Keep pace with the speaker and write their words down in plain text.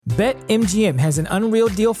BetMGM has an unreal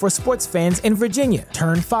deal for sports fans in Virginia.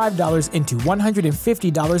 Turn $5 into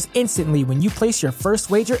 $150 instantly when you place your first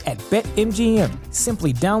wager at BetMGM.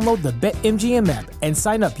 Simply download the BetMGM app and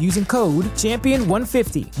sign up using code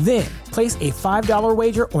Champion150. Then, place a $5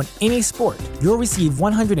 wager on any sport. You'll receive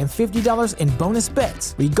 $150 in bonus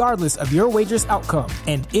bets, regardless of your wager's outcome.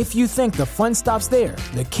 And if you think the fun stops there,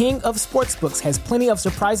 the King of Sportsbooks has plenty of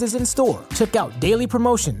surprises in store. Check out daily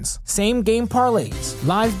promotions, same-game parlays,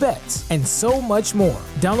 live bets, and so much more.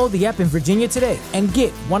 Download the app in Virginia today and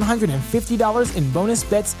get $150 in bonus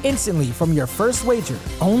bets instantly from your first wager.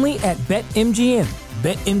 Only at BetMGM.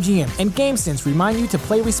 BetMGM and GameSense remind you to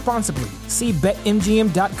play responsibly. See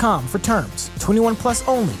BetMGM.com for terms. 21 plus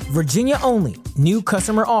only. Virginia only. New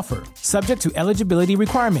customer offer. Subject to eligibility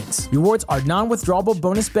requirements. Rewards are non-withdrawable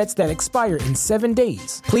bonus bets that expire in 7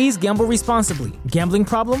 days. Please gamble responsibly. Gambling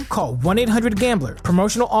problem? Call 1-800-GAMBLER.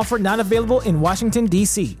 Promotional offer not available in Washington,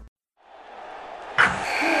 D.C.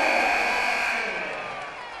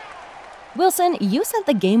 Wilson, you sent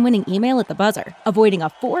the game-winning email at the buzzer, avoiding a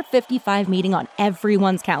 4:55 meeting on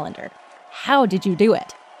everyone's calendar. How did you do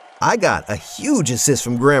it? I got a huge assist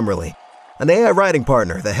from Grammarly, an AI writing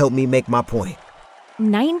partner that helped me make my point.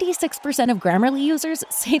 96% of Grammarly users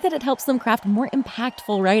say that it helps them craft more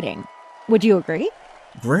impactful writing. Would you agree?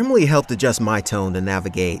 Grammarly helped adjust my tone to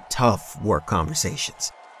navigate tough work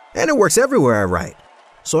conversations. And it works everywhere I write,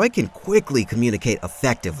 so I can quickly communicate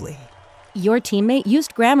effectively. Your teammate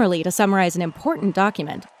used Grammarly to summarize an important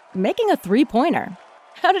document, making a 3-pointer.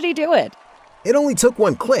 How did he do it? It only took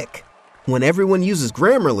one click. When everyone uses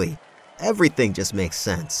Grammarly, everything just makes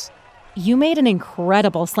sense. You made an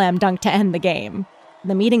incredible slam dunk to end the game.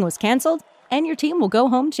 The meeting was canceled, and your team will go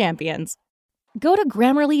home champions. Go to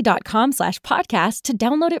Grammarly.com/podcast to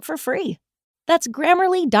download it for free. That's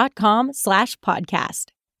Grammarly.com/podcast.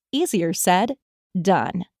 Easier said,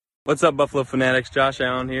 done. What's up, Buffalo Fanatics? Josh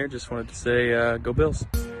Allen here. Just wanted to say, go Bills.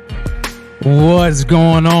 What's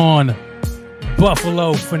going on,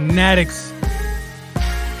 Buffalo Fanatics?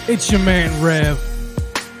 It's your man, Rev.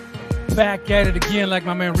 Back at it again, like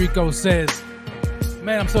my man Rico says.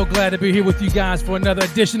 Man, I'm so glad to be here with you guys for another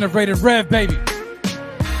edition of Rated Rev, baby.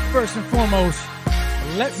 First and foremost,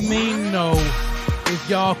 let me know if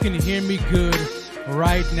y'all can hear me good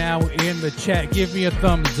right now in the chat. Give me a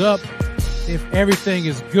thumbs up. If everything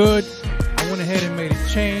is good, I went ahead and made a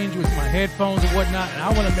change with my headphones and whatnot, and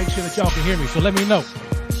I want to make sure that y'all can hear me. So let me know.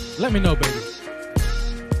 Let me know, baby.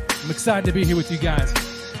 I'm excited to be here with you guys.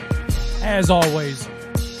 As always,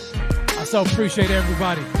 I so appreciate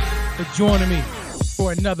everybody for joining me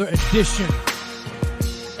for another edition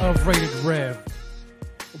of Rated Rev.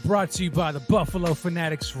 Brought to you by the Buffalo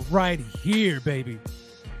Fanatics right here, baby,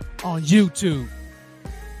 on YouTube.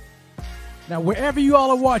 Now, wherever you all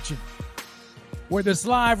are watching, whether it's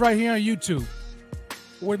live right here on YouTube,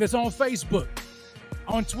 whether it's on Facebook,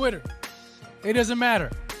 on Twitter, it doesn't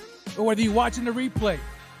matter. Or whether you're watching the replay,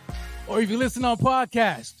 or if you listen on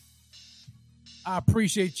podcast, I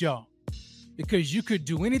appreciate y'all. Because you could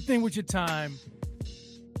do anything with your time,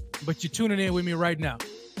 but you're tuning in with me right now.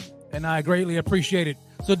 And I greatly appreciate it.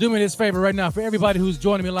 So do me this favor right now. For everybody who's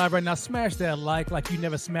joining me live right now, smash that like you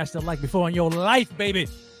never smashed that like before in your life, baby.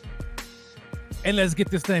 And let's get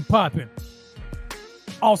this thing popping.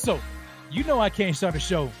 Also, you know I can't start a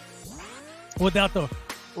show without the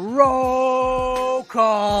roll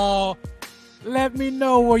call. Let me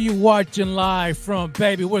know where you watching live from,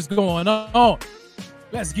 baby. What's going on?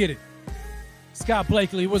 Let's get it. Scott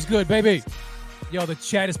Blakely, what's good, baby? Yo, the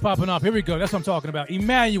chat is popping off. Here we go. That's what I'm talking about.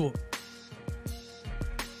 Emmanuel,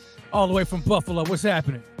 all the way from Buffalo. What's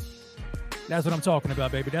happening? That's what I'm talking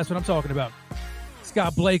about, baby. That's what I'm talking about.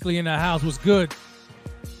 Scott Blakely in the house. What's good?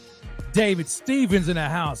 David Stevens in the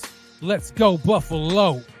house. Let's go,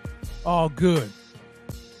 Buffalo. All good.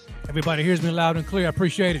 Everybody hears me loud and clear. I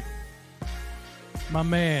appreciate it. My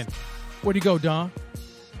man. Where'd you go, Don?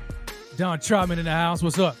 Don Trotman in the house.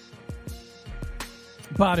 What's up?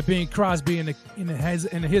 Bada Bing Crosby in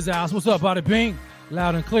his house. What's up, Bada Bing?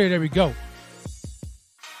 Loud and clear. There we go.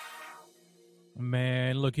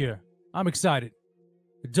 Man, look here. I'm excited.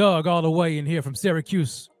 Doug all the way in here from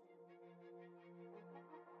Syracuse.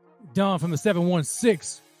 Don from the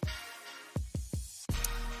 716.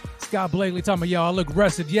 Scott Blakely talking about, yo, I look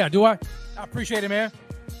rested. Yeah, do I? I appreciate it, man.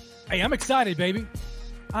 Hey, I'm excited, baby.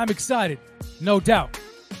 I'm excited. No doubt.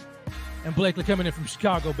 And Blakely coming in from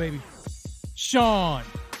Chicago, baby. Sean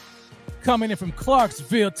coming in from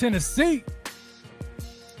Clarksville, Tennessee.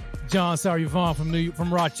 John Sarivon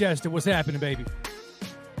from Rochester. What's happening, baby?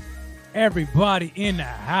 Everybody in the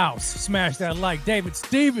house. Smash that like. David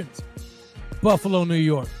Stevens, Buffalo, New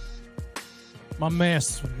York. My man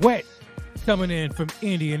Sweat coming in from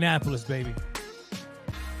Indianapolis, baby.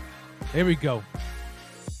 Here we go.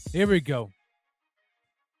 Here we go.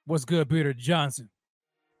 What's good, Peter Johnson?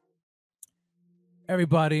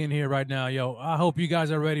 Everybody in here right now, yo. I hope you guys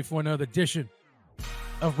are ready for another edition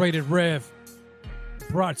of Rated Rev,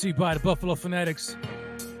 brought to you by the Buffalo Fanatics.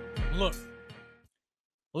 Look,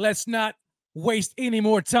 let's not waste any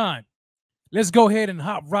more time. Let's go ahead and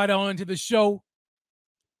hop right on into the show.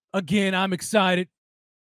 Again, I'm excited.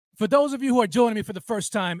 For those of you who are joining me for the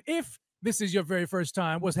first time, if this is your very first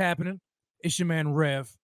time, what's happening? It's your man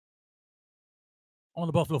Rev on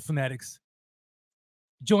the Buffalo Fanatics.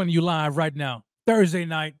 Joining you live right now, Thursday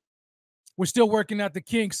night. We're still working out the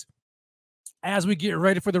kinks as we get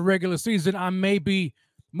ready for the regular season. I may be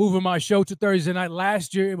moving my show to Thursday night.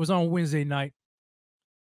 Last year, it was on Wednesday night.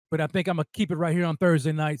 But I think I'm going to keep it right here on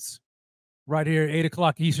Thursday nights, right here, 8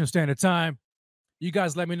 o'clock Eastern Standard Time. You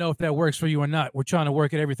guys let me know if that works for you or not. We're trying to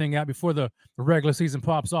work everything out before the regular season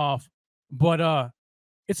pops off. But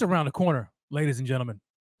it's around the corner, ladies and gentlemen.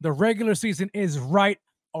 The regular season is right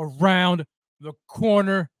around the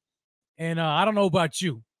corner. And I don't know about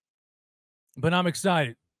you, but I'm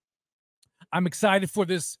excited. I'm excited for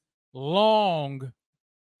this long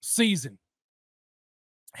season.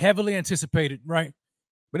 Heavily anticipated, right?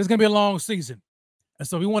 But it's going to be a long season. And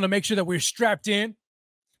so we want to make sure that we're strapped in,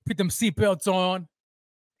 put them seatbelts on,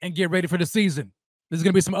 and get ready for the season. There's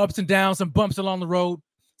going to be some ups and downs, some bumps along the road,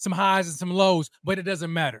 some highs and some lows, but it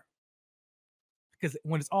doesn't matter. Because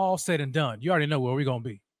when it's all said and done, you already know where we're going to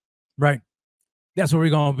be, right? That's where we're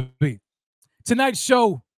going to be. Tonight's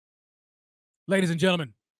show, ladies and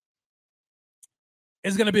gentlemen,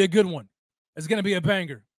 is going to be a good one. It's going to be a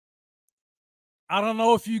banger. I don't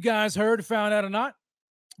know if you guys heard or found out or not,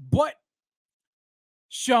 but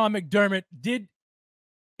Sean McDermott did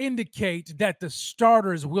indicate that the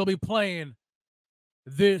starters will be playing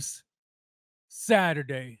this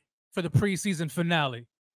Saturday for the preseason finale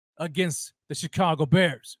against the Chicago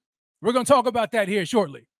Bears. We're going to talk about that here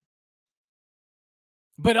shortly.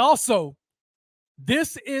 But also,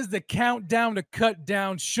 this is the Countdown to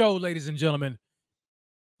Cutdown show, ladies and gentlemen.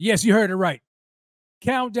 Yes, you heard it right.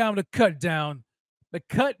 Countdown to Cutdown. The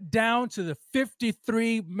cut down to the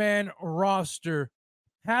 53-man roster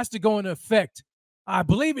has to go into effect. I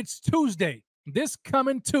believe it's Tuesday, this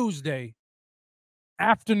coming Tuesday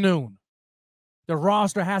afternoon. The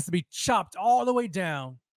roster has to be chopped all the way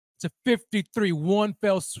down to 53, one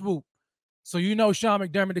fell swoop. So you know Sean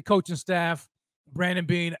McDermott, the coaching staff, Brandon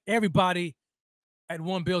Beane, everybody at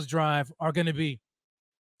One Bills Drive are going to be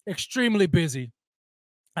extremely busy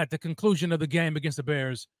at the conclusion of the game against the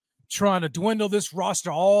Bears, trying to dwindle this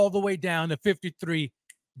roster all the way down to 53,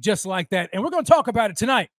 just like that. And we're going to talk about it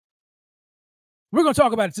tonight. We're going to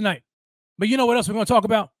talk about it tonight. But you know what else we're going to talk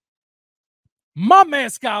about? My man,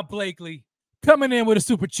 Scott Blakely, coming in with a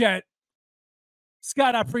super chat.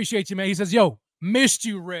 Scott, I appreciate you, man. He says, yo, missed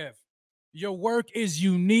you, Rev. Your work is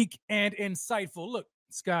unique and insightful. Look,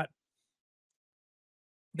 Scott,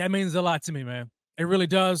 that means a lot to me, man. It really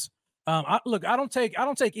does. I don't take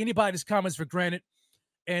anybody's comments for granted.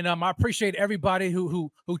 And I appreciate everybody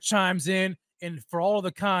who chimes in and for all of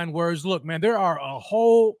the kind words. Look, man, there are a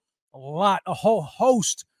whole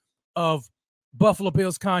host of Buffalo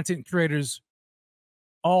Bills content creators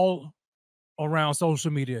all around social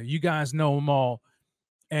media. You guys know them all.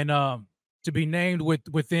 And to be named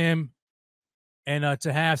with them and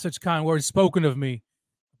to have such kind words spoken of me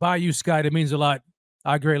by you, Scott, it means a lot.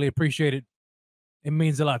 I greatly appreciate it. It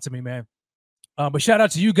means a lot to me, man. But shout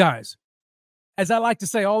out to you guys. As I like to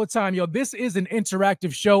say all the time, yo, this is an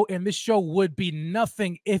interactive show, and this show would be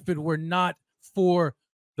nothing if it were not for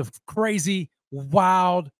the crazy,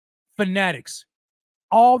 wild fanatics.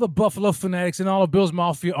 All the Buffalo Fanatics and all the Bills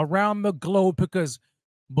Mafia around the globe, because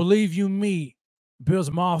believe you me, Bills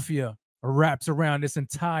Mafia wraps around this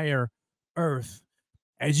entire earth,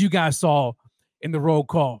 as you guys saw in the roll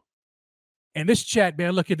call. And this chat,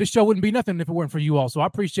 man, look, this show wouldn't be nothing if it weren't for you all. So I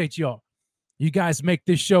appreciate y'all. You guys make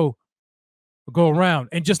this show go around.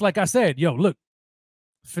 And just like I said, yo, look,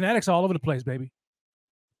 fanatics all over the place, baby.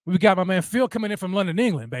 We got my man Phil coming in from London,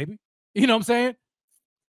 England, baby. You know what I'm saying?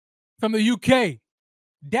 From the UK.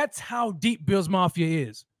 That's how deep Bills Mafia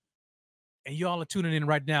is. And y'all are tuning in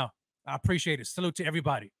right now. I appreciate it. Salute to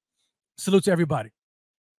everybody. Salute to everybody.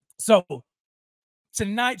 So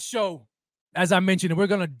tonight's show, as I mentioned, we're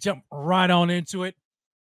going to jump right on into it.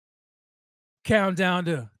 Countdown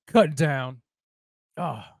to Cutdown.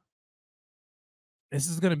 Oh, this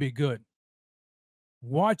is going to be good.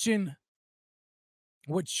 Watching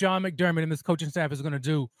what Sean McDermott and this coaching staff is going to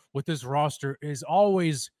do with this roster is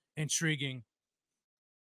always intriguing.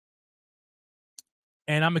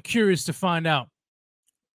 And I'm curious to find out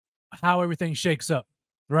how everything shakes up,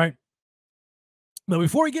 right? But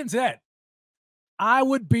before we get into that, I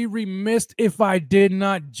would be remiss if I did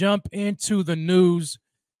not jump into the news.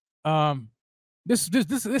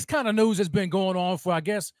 This kind of news has been going on for, I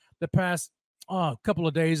guess, the past couple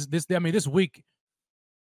of days. This week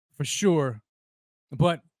for sure.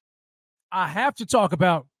 But I've got to talk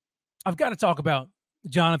about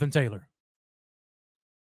Jonathan Taylor.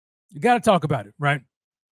 You got to talk about it, right?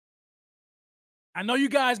 I know you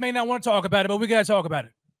guys may not want to talk about it, but we got to talk about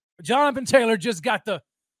it. Jonathan Taylor just got the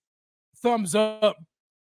thumbs up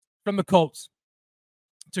from the Colts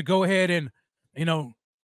to go ahead and,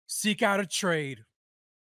 seek out a trade,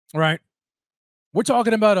 right? We're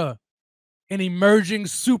talking about an emerging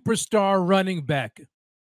superstar running back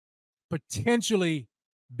potentially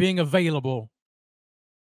being available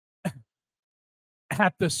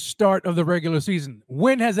at the start of the regular season.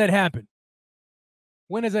 When has that happened?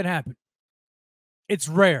 It's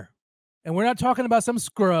rare. And we're not talking about some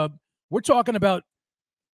scrub. We're talking about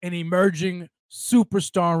an emerging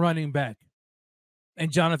superstar running back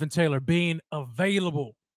and Jonathan Taylor being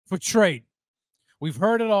available for trade. We've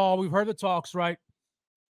heard it all. We've heard the talks, right?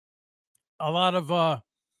 A lot of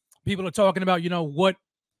people are talking about, what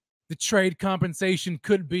the trade compensation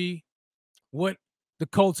could be, what the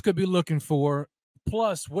Colts could be looking for,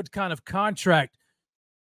 plus what kind of contract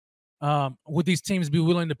would these teams be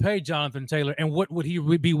willing to pay Jonathan Taylor, and what would he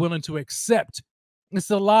be willing to accept? It's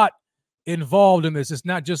a lot involved in this. It's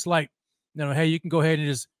not just like, hey, you can go ahead and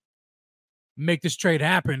just make this trade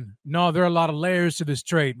happen. No, there are a lot of layers to this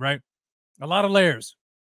trade, right? A lot of layers.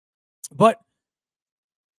 But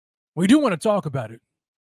we do want to talk about it.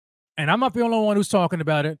 And I'm not the only one who's talking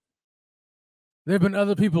about it. There have been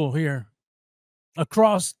other people here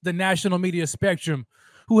across the national media spectrum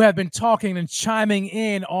who have been talking and chiming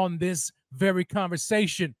in on this very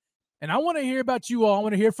conversation. And I want to hear about you all. I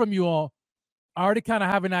want to hear from you all. I already kind of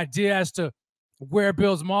have an idea as to where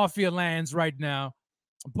Bills Mafia lands right now.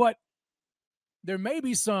 But there may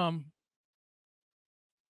be some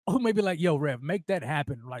who may be like, yo, Rev, make that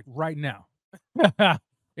happen like right now. You know what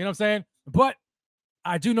I'm saying? But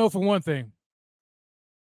I do know for one thing,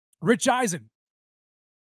 Rich Eisen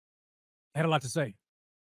had a lot to say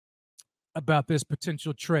about this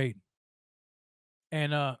potential trade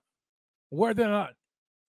and whether or not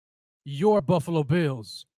your Buffalo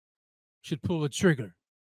Bills should pull the trigger.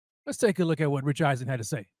 Let's take a look at what Rich Eisen had to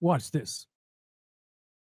say. Watch this.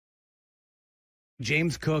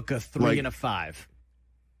 James Cook, a 3 and a 5.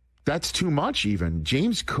 That's too much even.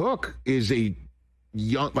 James Cook is a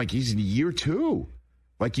young, he's in year 2.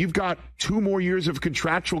 You've got 2 more years of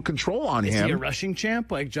contractual control on him. Is he a rushing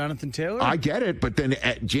champ like Jonathan Taylor? I get it, but then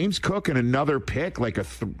James Cook and another pick, like a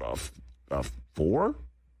 4?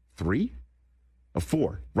 3? A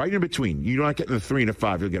 4. Right in between. You're not getting a 3 and a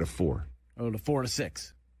 5. You'll get a 4. Oh, the 4 to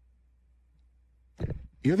 6.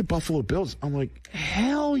 You're the Buffalo Bills. I'm like,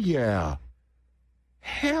 hell yeah.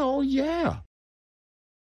 Hell yeah.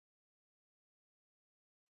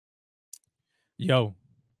 Yo.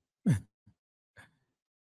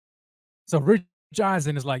 So Rich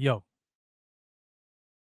Eisen is like, yo,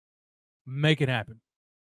 make it happen.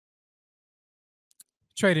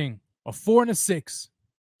 Trading a 4 and a 6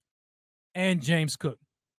 and James Cook.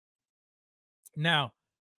 Now,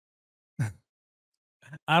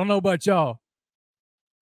 I don't know about y'all.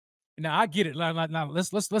 Now I get it. Now let's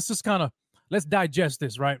just kind of let's digest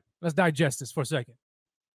this, right? Let's digest this for a second.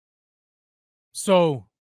 So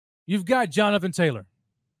you've got Jonathan Taylor,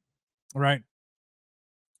 right?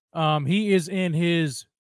 He is in his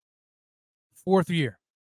 4th year.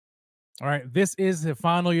 All right. This is the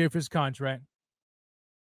final year of his contract.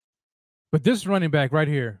 But this running back right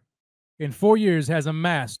here in 4 years has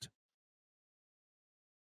amassed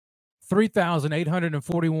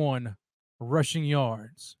 3,841 rushing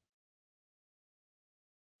yards,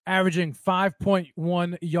 averaging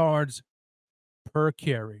 5.1 yards per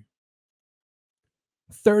carry,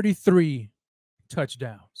 33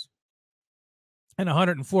 touchdowns, and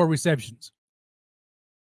 104 receptions.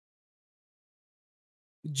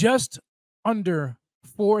 Just under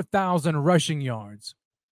 4,000 rushing yards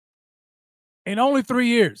in only 3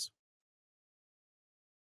 years.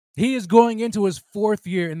 He is going into his 4th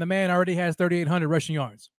year, and the man already has 3,800 rushing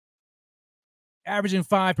yards, averaging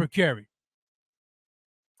 5 per carry,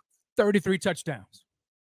 33 touchdowns.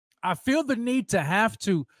 I feel the need to have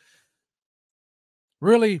to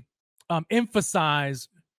really emphasize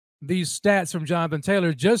these stats from Jonathan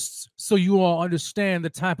Taylor just so you all understand the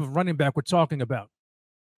type of running back we're talking about.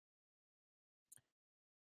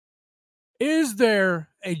 Is there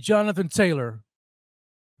a Jonathan Taylor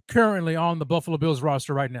currently on the Buffalo Bills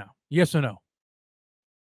roster right now? Yes or no?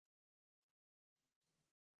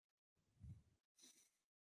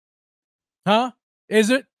 Huh? Is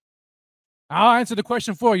it? I'll answer the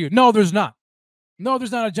question for you. No, there's not. No,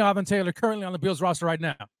 there's not a Jonathan Taylor currently on the Bills roster right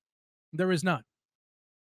now. There is not.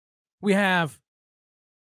 We have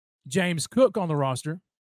James Cook on the roster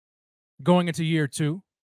going into year 2,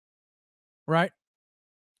 right?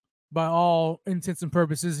 By all intents and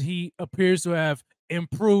purposes, he appears to have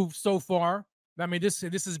improved so far. I mean, this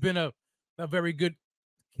has been a very good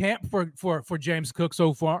camp for James Cook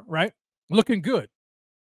so far, right? Looking good.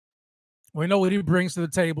 We know what he brings to the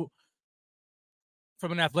table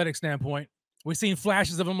from an athletic standpoint. We've seen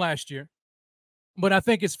flashes of him last year. But I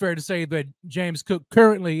think it's fair to say that James Cook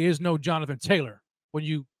currently is no Jonathan Taylor when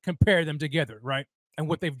you compare them together, right? And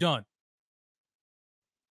what they've done.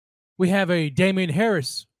 We have a Damian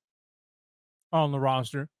Harris on the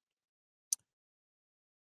roster.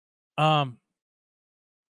 I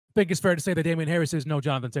think it's fair to say that Damian Harris is no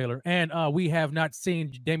Jonathan Taylor. And we have not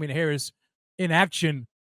seen Damian Harris in action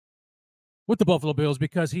with the Buffalo Bills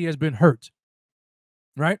because he has been hurt,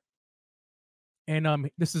 right?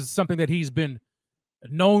 And this is something that he's been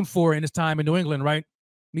known for in his time in New England, right?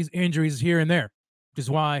 These injuries here and there, which is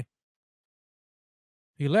why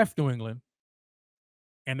he left New England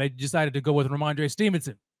and they decided to go with Ramondre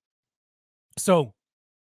Stevenson. So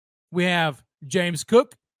we have James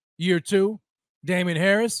Cook, year 2, Damian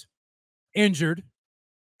Harris, injured,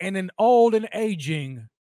 and an old and aging,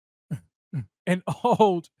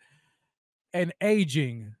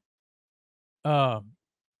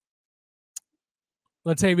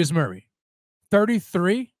 Latavius Murray.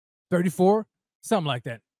 33, 34, something like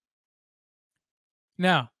that.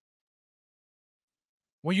 Now,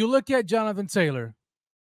 when you look at Jonathan Taylor,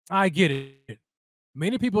 I get it.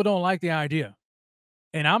 Many people don't like the idea.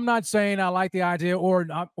 And I'm not saying I like the idea or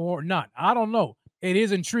not. I don't know. It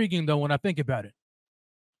is intriguing, though, when I think about it.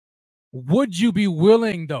 Would you be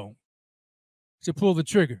willing, though, to pull the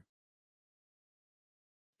trigger?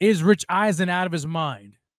 Is Rich Eisen out of his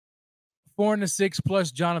mind? 4-6 plus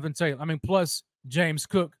Jonathan Taylor. Plus James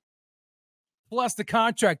Cook. Plus the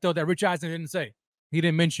contract, though, that Rich Eisen didn't say. He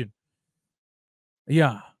didn't mention.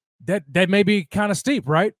 Yeah, that may be kind of steep,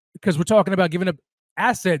 right? Because we're talking about giving up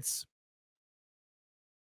assets,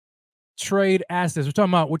 trade assets. We're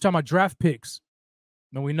talking about draft picks.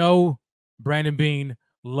 And we know Brandon Beane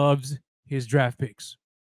loves his draft picks.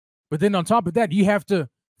 But then on top of that, you have to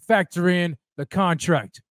factor in the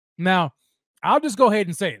contract. Now, I'll just go ahead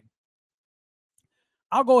and say it.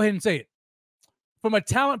 From a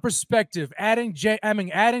talent perspective, adding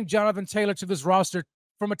Jonathan Taylor to this roster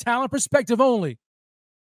from a talent perspective only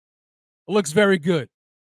looks very good.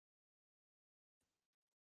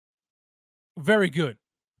 Very good.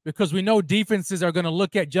 Because we know defenses are going to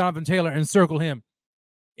look at Jonathan Taylor and circle him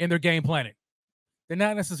in their game planning. They're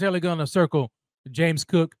not necessarily going to circle James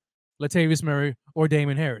Cook, Latavius Murray, or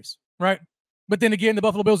Damian Harris, right? But then again, the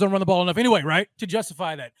Buffalo Bills don't run the ball enough anyway, right? To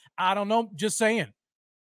justify that. I don't know. Just saying.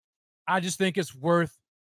 I just think it's worth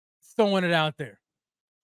throwing it out there.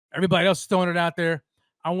 Everybody else is throwing it out there.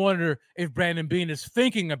 I wonder if Brandon Beane is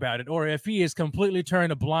thinking about it or if he is completely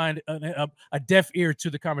turned a deaf ear to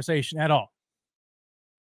the conversation at all.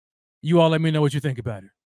 You all let me know what you think about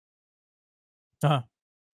it.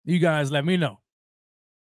 You guys let me know.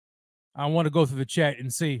 I want to go through the chat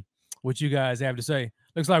and see what you guys have to say.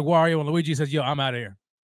 Looks like Wario and Luigi says, yo, I'm out of here.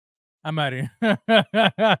 I'm out of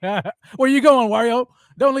here. Where you going, Wario?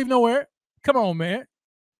 Don't leave nowhere. Come on, man.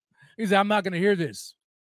 He said, I'm not going to hear this.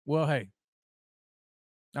 Well, hey,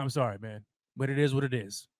 I'm sorry, man, but it is what it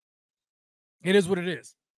is. It is what it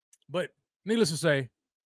is. But needless to say,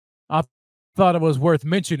 I thought it was worth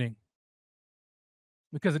mentioning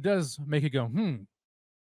because it does make it go,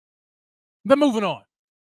 But moving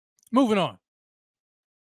on.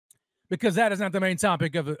 Because that is not the main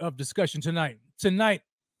topic of discussion tonight. Tonight,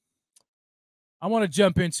 I want to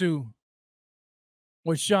jump into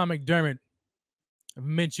what Sean McDermott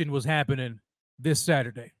mentioned was happening this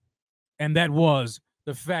Saturday. And that was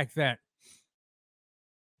the fact that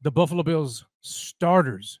the Buffalo Bills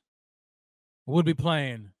starters would be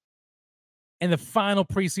playing in the final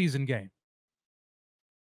preseason game.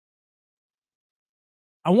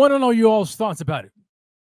 I want to know you all's thoughts about it.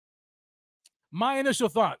 My initial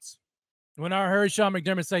thoughts when I heard Sean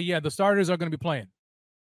McDermott say, yeah, the starters are going to be playing.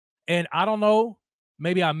 And I don't know,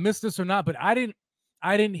 maybe I missed this or not, but I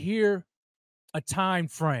didn't hear a time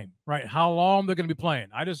frame, right? How long they're going to be playing.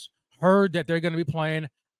 I just heard that they're going to be playing.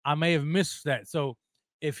 I may have missed that. So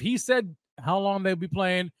if he said how long they'll be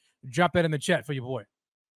playing, drop that in the chat for your boy.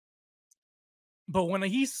 But when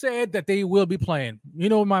he said that they will be playing, you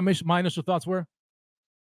know what my initial thoughts were?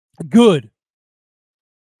 Good.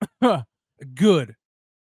 Good.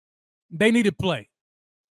 They need to play.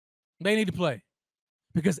 They need to play.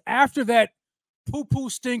 Because after that poo-poo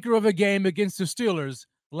stinker of a game against the Steelers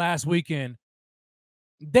last weekend,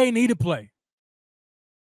 they need to play.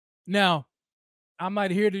 Now, I'm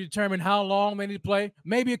not here to determine how long they need to play.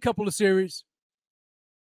 Maybe a couple of series.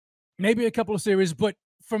 But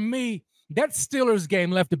for me, that Steelers game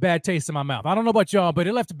left a bad taste in my mouth. I don't know about y'all, but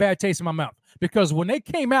it left a bad taste in my mouth. Because when they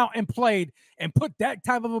came out and played and put that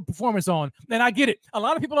type of a performance on, and I get it. A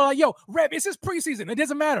lot of people are like, yo, Rev, it's his preseason. It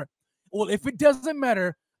doesn't matter. Well, if it doesn't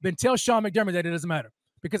matter, then tell Sean McDermott that it doesn't matter.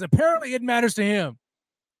 Because apparently it matters to him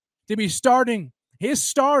to be starting his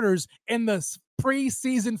starters in the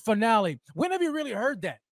preseason finale. When have you really heard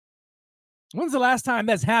that? When's the last time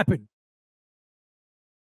that's happened?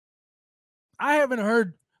 I haven't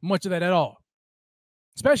heard much of that at all,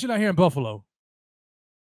 especially not here in Buffalo.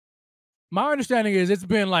 My understanding is it's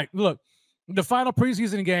been like, look, the final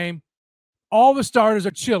preseason game, all the starters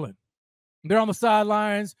are chilling. They're on the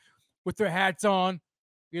sidelines with their hats on,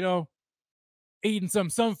 eating some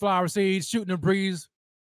sunflower seeds, shooting a breeze.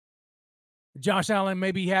 Josh Allen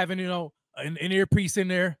maybe having, an earpiece in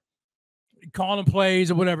there, calling plays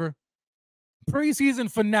or whatever. Preseason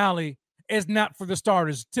finale is not for the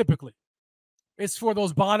starters typically. It's for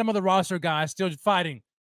those bottom of the roster guys still fighting,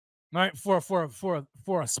 right, for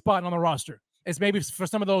a spot on the roster. It's maybe for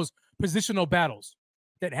some of those positional battles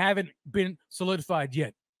that haven't been solidified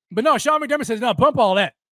yet. But no, Sean McDermott says, no, bump all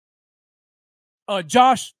that.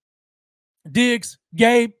 Josh, Diggs,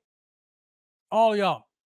 Gabe, all y'all,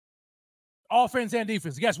 offense and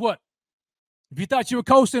defense. Guess what? If you thought you were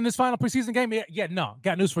coasting this final preseason game, no,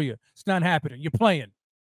 got news for you. It's not happening. You're playing.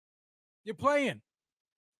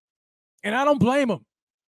 And I don't blame them.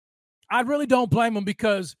 I really don't blame them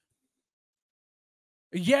because,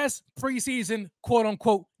 yes, preseason, quote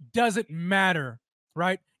unquote, doesn't matter,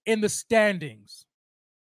 right, in the standings.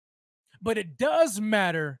 But it does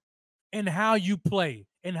matter in how you play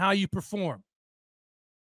and how you perform.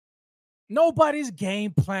 Nobody's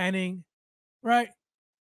game planning, right?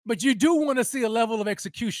 But you do want to see a level of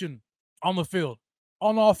execution on the field,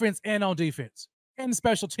 on offense and on defense, and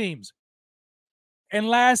special teams. And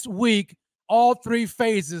last week, all three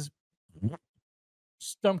phases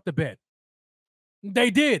stunk the bed. They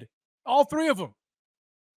did. All three of them.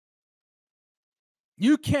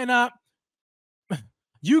 You cannot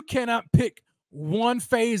pick one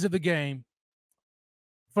phase of the game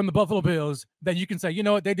from the Buffalo Bills that you can say, you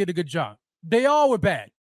know what, they did a good job. They all were bad.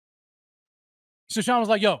 So Sean was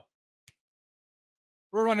like, yo,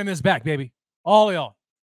 we're running this back, baby. All of y'all.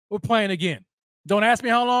 We're playing again. Don't ask me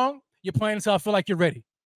how long. You're playing until I feel like you're ready.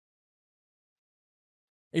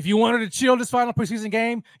 If you wanted to chill this final preseason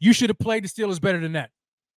game, you should have played the Steelers better than that.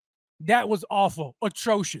 That was awful,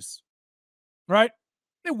 atrocious, right?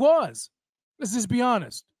 It was. Let's just be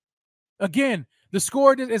honest. Again, the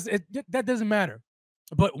score, that doesn't matter.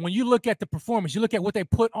 But when you look at the performance, you look at what they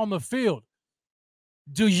put on the field,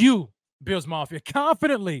 do you, Bills Mafia,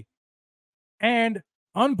 confidently and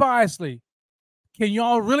unbiasedly, can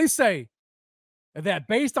y'all really say that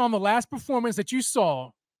based on the last performance that you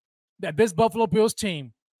saw, that this Buffalo Bills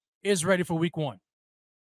team is ready for week one?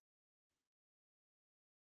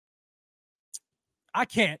 I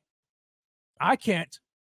can't.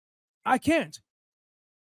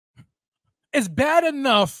 It's bad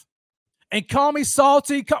enough, and call me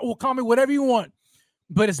salty, call me whatever you want,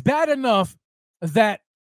 but it's bad enough that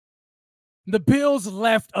the Bills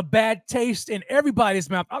left a bad taste in everybody's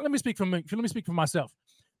mouth. Let me speak for myself.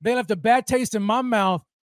 They left a bad taste in my mouth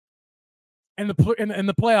in the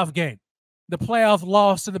playoff game, the playoff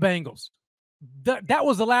loss to the Bengals. That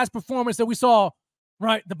was the last performance that we saw,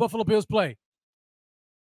 right, the Buffalo Bills play.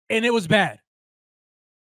 And it was bad.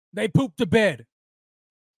 They pooped the bed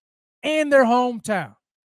in their hometown,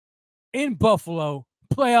 in Buffalo,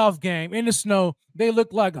 playoff game, in the snow. They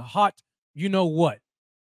looked like a hot you-know-what.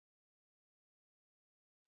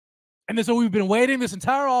 And so we've been waiting this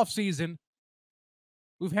entire offseason.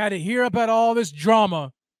 We've had to hear about all this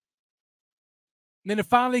drama. And then it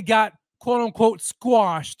finally got, quote-unquote,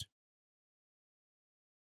 squashed.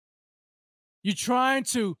 You're trying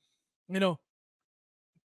to,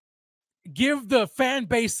 give the fan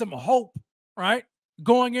base some hope, right,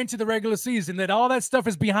 going into the regular season, that all that stuff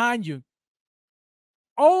is behind you,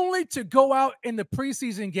 only to go out in the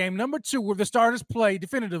preseason game, number 2, where the starters play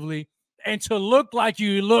definitively, and to look like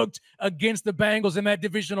you looked against the Bengals in that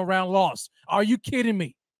divisional round loss. Are you kidding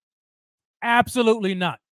me? Absolutely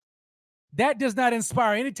not. That does not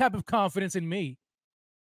inspire any type of confidence in me.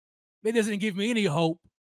 It doesn't give me any hope.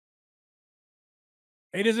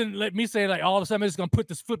 It doesn't let me say, like, all of a sudden I'm just going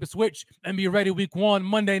to flip a switch and be ready week 1,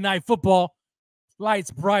 Monday Night Football,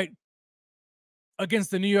 lights bright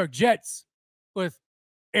against the New York Jets with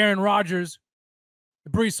Aaron Rodgers,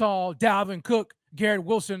 Breece Hall, Dalvin Cook, Garrett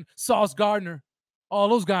Wilson, Sauce Gardner, all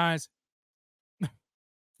those guys.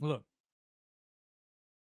 Look,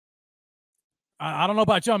 I don't know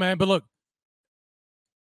about y'all, man, but look,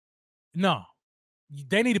 no,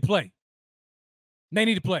 they need to play. They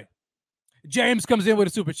need to play. James comes in with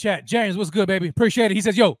a super chat. James, what's good, baby? Appreciate it. He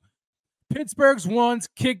says, yo, Pittsburgh's ones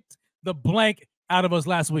kicked the blank out of us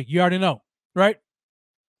last week. You already know, right?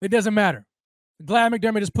 It doesn't matter. Glad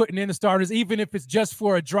McDermott is putting in the starters, even if it's just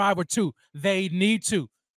for a drive or two. They need to.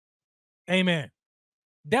 Amen.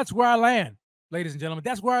 That's where I land, ladies and gentlemen.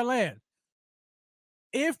 That's where I land.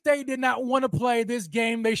 If they did not want to play this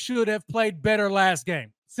game, they should have played better last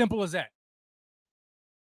game. Simple as that.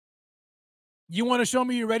 You want to show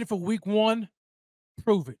me you're ready for week 1?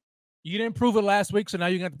 Prove it. You didn't prove it last week, so now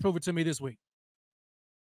you're going to have to prove it to me this week.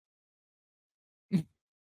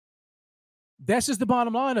 That's just the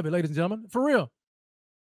bottom line of it, ladies and gentlemen. For real.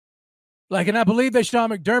 Like, and I believe that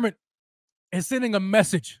Sean McDermott is sending a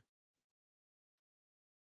message.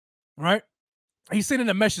 Right? He's sending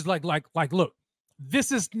a message like, look,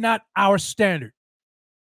 this is not our standard.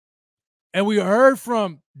 And we heard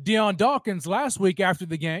from Deion Dawkins last week after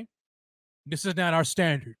the game. This is not our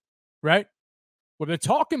standard, right? Well, they're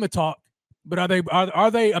talking the talk, but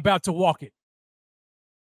are they about to walk it?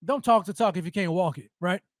 Don't talk the talk if you can't walk it,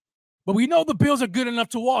 right? But we know the Bills are good enough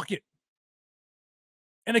to walk it.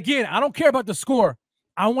 And again, I don't care about the score.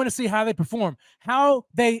 I want to see how they perform, how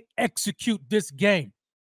they execute this game.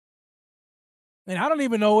 And I don't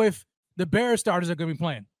even know if the Bears starters are going to be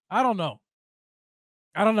playing. I don't know.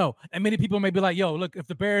 And many people may be like, yo, look, if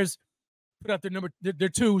the Bears put out their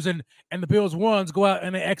twos and the Bills ones go out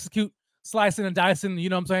and they execute slicing and dicing, you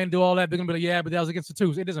know what I'm saying, do all that, they're going to be like, yeah, but that was against the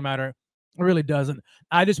twos. It doesn't matter. It really doesn't.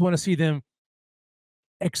 I just want to see them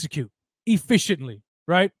execute efficiently,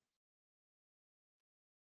 right?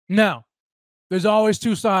 Now, there's always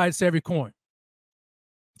two sides to every coin.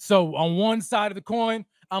 So on one side of the coin,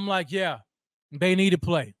 I'm like, yeah, they need to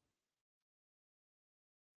play.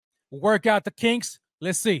 Work out the kinks.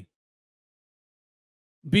 Let's see.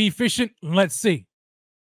 Be efficient. Let's see.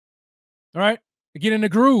 All right? Get in the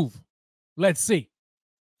groove. Let's see.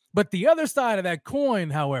 But the other side of that coin,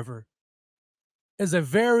 however, is a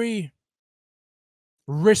very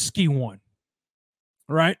risky one.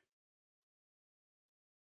 Right?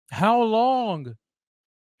 How long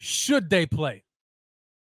should they play?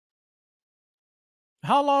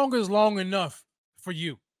 How long is long enough for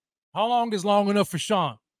you? How long is long enough for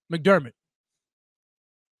Sean McDermott?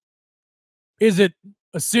 Is it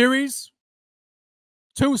a series?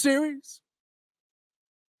 2 series?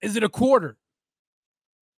 Is it a quarter?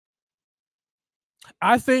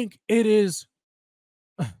 I think it is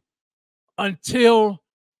until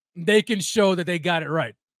they can show that they got it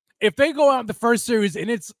right. If they go out in the first series and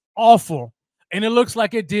it's awful and it looks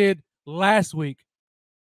like it did last week,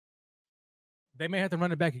 they may have to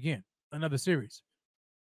run it back again, another series.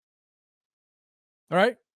 All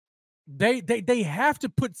right? They have to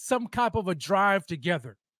put some type of a drive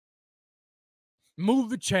together. Move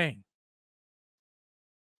the chain.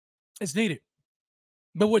 It's needed.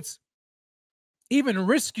 But what's even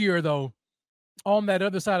riskier, though, on that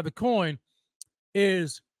other side of the coin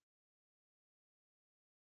is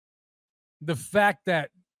the fact that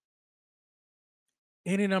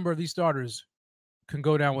any number of these starters can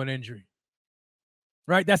go down with injury.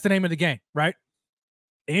 Right? That's the name of the game, right?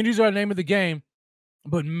 Injuries are the name of the game.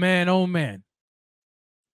 But man, oh man,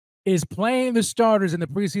 is playing the starters in the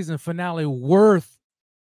preseason finale worth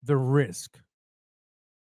the risk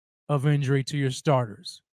of injury to your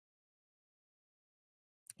starters?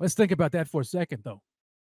 Let's think about that for a second, though.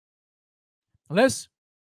 Let's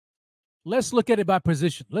look at it by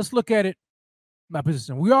position. Let's look at it by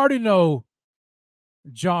position. We already know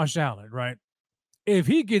Josh Allen, right? If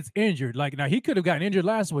he gets injured, like now he could have gotten injured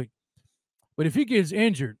last week, but if he gets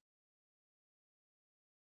injured,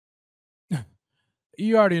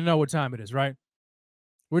 you already know what time it is, right?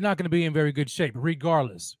 We're not going to be in very good shape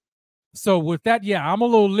regardless. So with that, yeah, I'm a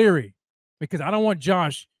little leery because I don't want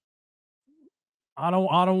Josh. I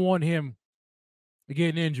don't want him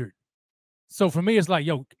getting injured. So for me, it's like,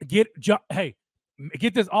 yo, get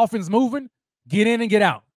this offense moving, get in and get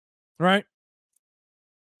out, right?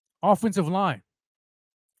 Offensive line.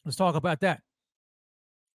 Let's talk about that.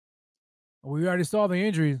 We already saw the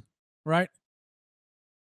injuries, right?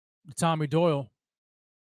 Tommy Doyle.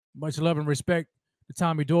 Much love and respect to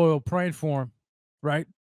Tommy Doyle, praying for him, right?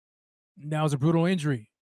 That was a brutal injury.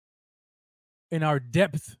 And our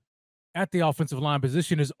depth at the offensive line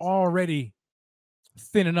position is already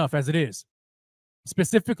thin enough as it is,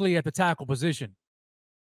 specifically at the tackle position.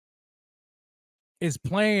 Is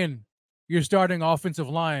playing your starting offensive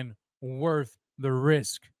line worth the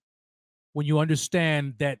risk when you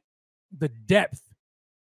understand that the depth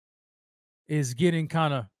is getting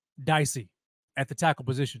kind of dicey at the tackle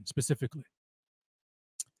position specifically?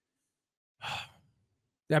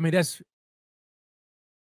 I mean, that's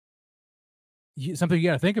something you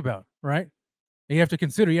got to think about, right? And you have to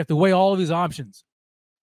consider, you have to weigh all of these options.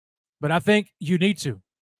 But I think you need to.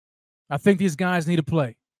 I think these guys need to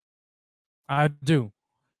play. I do.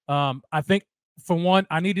 I think, for one,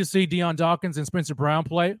 I need to see Deion Dawkins and Spencer Brown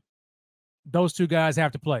play. Those two guys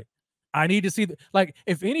have to play. I need to see,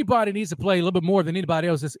 if anybody needs to play a little bit more than anybody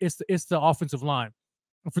else, it's the offensive line.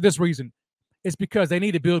 And for this reason, it's because they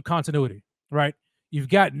need to build continuity, right? You've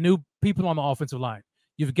got new people on the offensive line.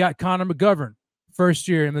 You've got Connor McGovern, first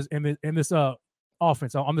year in this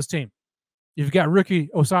offense on this team. You've got rookie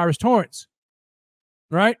Osiris Torrance,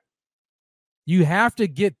 right? You have to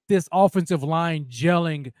get this offensive line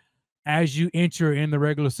gelling as you enter in the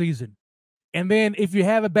regular season. And then if you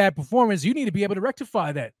have a bad performance, you need to be able to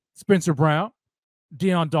rectify that. Spencer Brown,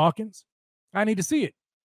 Deion Dawkins, I need to see it.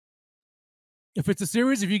 If it's a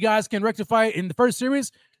series, if you guys can rectify it in the first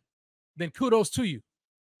series, then kudos to you.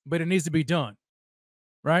 But it needs to be done,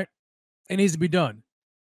 right? It needs to be done.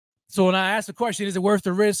 So when I ask the question, is it worth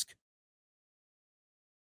the risk?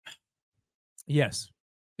 Yes,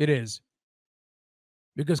 it is.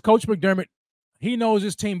 Because Coach McDermott, he knows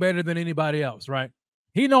his team better than anybody else, right?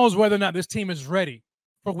 He knows whether or not this team is ready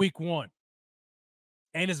for week one.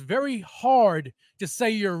 And it's very hard to say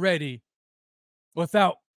you're ready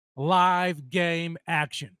without live game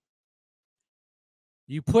action.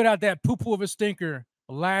 You put out that poo-poo of a stinker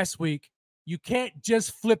last week. You can't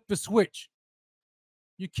just flip the switch.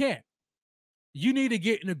 You can't. You need to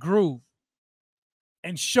get in a groove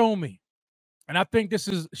and show me. And I think this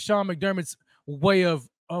is Sean McDermott's way of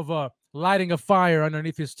lighting a fire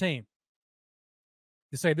underneath his team.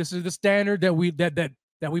 To say this is the standard that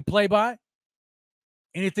we play by.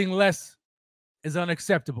 Anything less is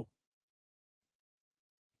unacceptable.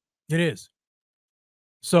 It is.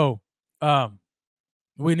 So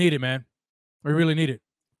we need it, man. We really need it.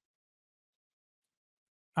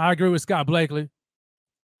 I agree with Scott Blakely.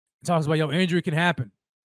 He talks about, injury can happen.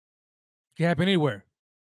 It can happen anywhere.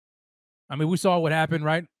 I mean, we saw what happened,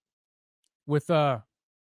 right? With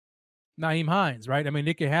Nyheim Hines, right? I mean,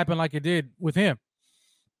 it can happen like it did with him.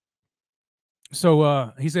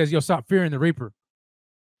 So he says, stop fearing the Reaper.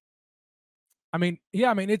 I mean,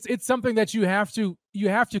 it's something that you have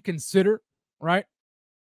to consider, right?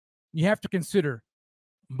 You have to consider,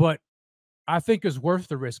 but I think it's worth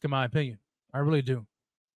the risk, in my opinion. I really do.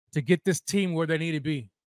 To get this team where they need to be,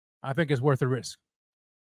 I think it's worth the risk.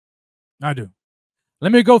 I do.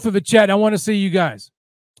 Let me go through the chat. I want to see you guys.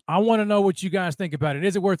 I want to know what you guys think about it.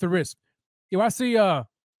 Is it worth the risk? I see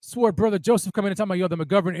Sword Brother Joseph coming in and talking about, the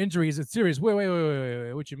McGovern injury. Is it serious? Wait.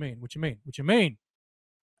 What you mean? What you mean?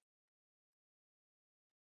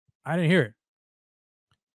 I didn't hear it.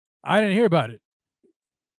 I didn't hear about it.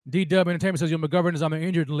 D-Dub Entertainment says, McGovern is on the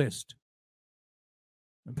injured list.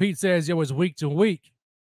 And Pete says, it's week to week.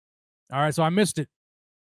 All right, so I missed it.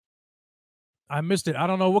 I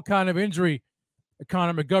don't know what kind of injury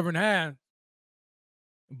Connor McGovern had.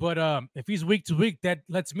 But if he's week to week, that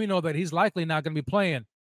lets me know that he's likely not going to be playing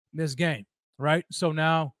this game, right? So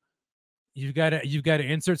now you've got to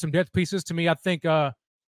insert some depth pieces. To me, I think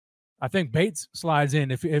Bates slides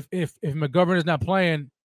in. If McGovern is not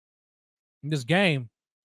playing in this game,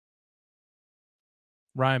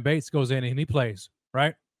 Ryan Bates goes in and he plays,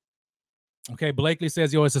 right? Okay, Blakely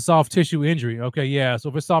says, it's a soft tissue injury. Okay, yeah. So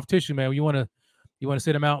if it's soft tissue, man, you want to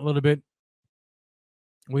sit him out a little bit.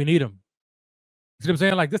 We need him. See what I'm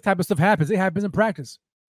saying? Like, this type of stuff happens. It happens in practice.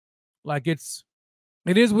 Like, it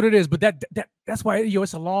is what it is. But that's why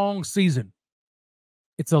it's a long season.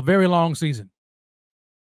 It's a very long season.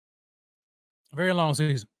 Very long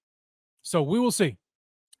season. So we will see.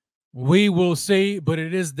 We will see, but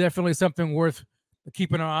it is definitely something worth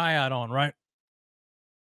keeping our eye out on, right?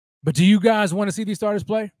 But do you guys want to see these starters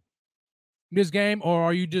play this game, or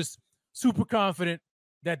are you just super confident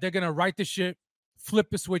that they're going to right the ship, flip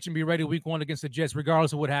the switch, and be ready week one against the Jets,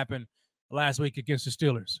 regardless of what happened last week against the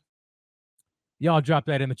Steelers? Y'all drop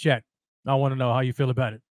that in the chat. I want to know how you feel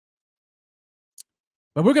about it.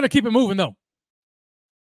 But we're going to keep it moving, though.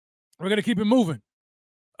 We're going to keep it moving.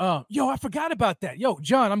 I forgot about that.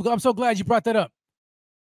 John, I'm so glad you brought that up.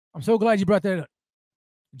 I'm so glad you brought that up.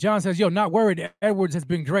 John says, yo, not worried. Edwards has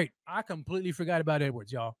been great. I completely forgot about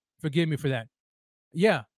Edwards, y'all. Forgive me for that.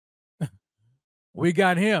 Yeah, we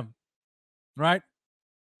got him, right?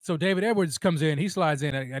 So David Edwards comes in. He slides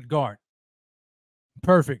in at guard.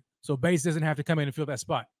 Perfect. So Bates doesn't have to come in and fill that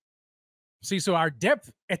spot. See, so our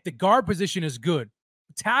depth at the guard position is good.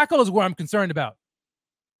 Tackle is where I'm concerned about.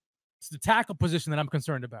 It's the tackle position that I'm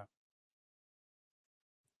concerned about.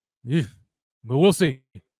 Yeah. But we'll see.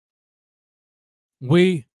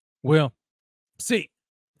 We will see.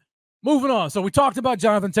 Moving on. So we talked about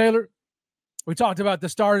Jonathan Taylor. We talked about the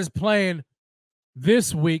starters playing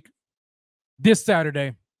this week, this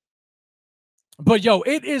Saturday. But, yo,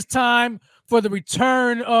 it is time for the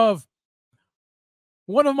return of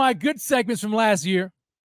one of my good segments from last year.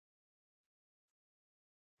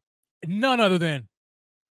 None other than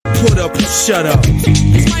Put up or shut up.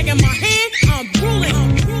 It's like in my hand, I'm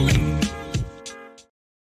drooling.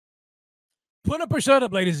 Put up or shut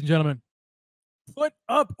up, ladies and gentlemen. Put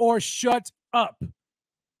up or shut up.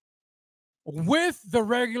 With the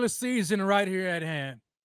regular season right here at hand,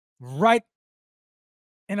 right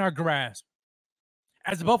in our grasp,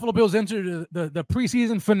 as the Buffalo Bills enter the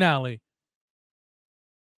preseason finale,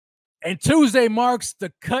 and Tuesday marks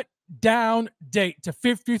the cut down date to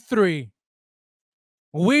 53,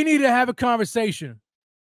 we need to have a conversation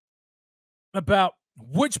about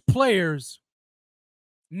which players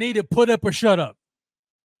need to put up or shut up.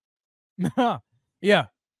 Yeah.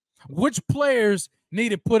 Which players need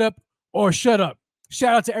to put up or shut up?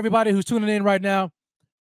 Shout out to everybody who's tuning in right now,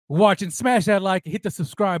 watching. Smash that like, hit the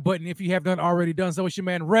subscribe button if you have not already done so. It's your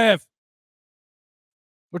man, Rev.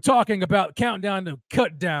 We're talking about Countdown to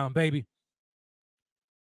Cutdown, baby.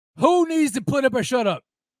 Who needs to put up or shut up?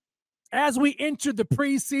 As we enter the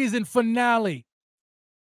preseason finale,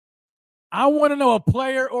 I want to know a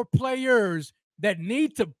player or players that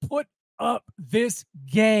need to put up this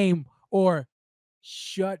game or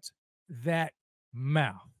shut that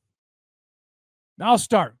mouth. I'll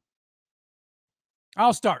start.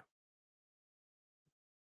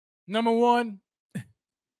 Number one, and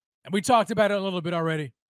we talked about it a little bit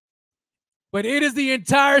already, but it is the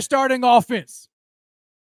entire starting offense.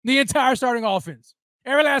 The entire starting offense.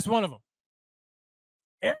 Every last one of them.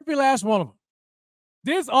 Every last one of them.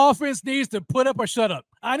 This offense needs to put up or shut up.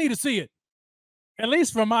 I need to see it. At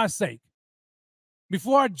least for my sake.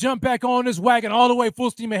 Before I jump back on this wagon all the way full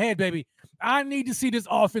steam ahead, baby, I need to see this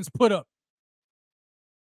offense put up.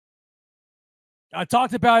 I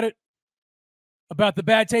talked about it, about the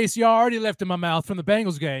bad taste you already left in my mouth from the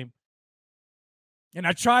Bengals game. And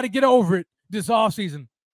I try to get over it this offseason.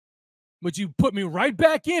 But you put me right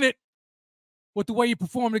back in it with the way you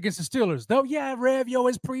performed against the Steelers. Though, yeah, Rev, yo,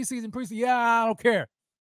 it's preseason. Yeah, I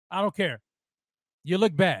don't care. You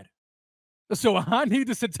look bad. So I need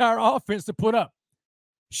this entire offense to put up.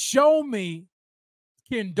 Show me,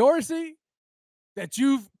 Ken Dorsey, that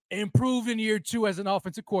you've improved in year 2 as an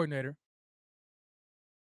offensive coordinator.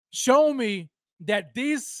 Show me that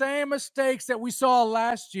these same mistakes that we saw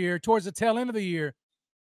last year towards the tail end of the year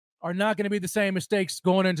are not going to be the same mistakes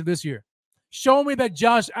going into this year. Show me that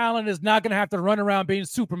Josh Allen is not going to have to run around being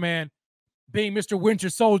Superman, being Mr. Winter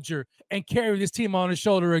Soldier, and carry this team on his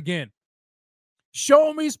shoulder again.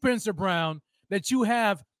 Show me, Spencer Brown, that you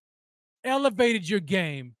have elevated your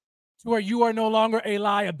game to where you are no longer a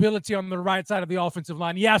liability on the right side of the offensive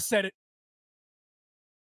line. Yeah, I said it.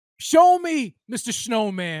 Show me, Mr.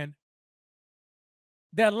 Snowman,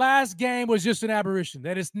 that last game was just an aberration,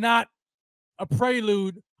 that it's not a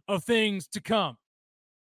prelude of things to come.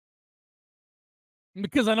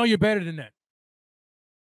 Because I know you're better than that.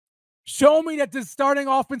 Show me that this starting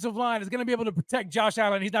offensive line is going to be able to protect Josh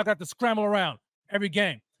Allen. He's not going to have to scramble around every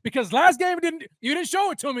game. Because last game, you didn't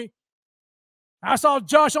show it to me. I saw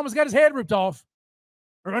Josh almost got his head ripped off,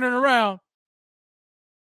 running around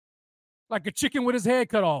like a chicken with his head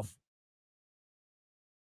cut off.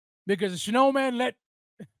 Because the Snowman let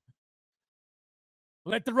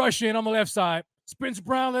the rush in on the left side. Spencer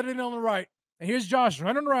Brown let it in on the right. And here's Josh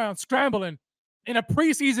running around, scrambling in a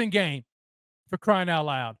preseason game, for crying out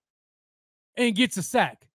loud, and gets a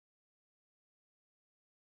sack.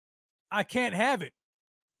 I can't have it.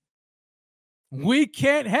 We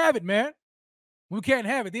can't have it, man. We can't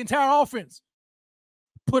have it. The entire offense,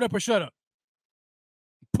 put up or shut up.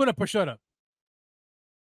 Put up or shut up.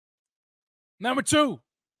 Number two.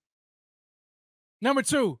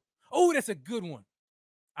 Oh, that's a good one.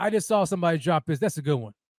 I just saw somebody drop this. That's a good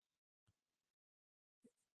one.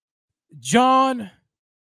 John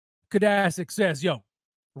Kadasik says, yo,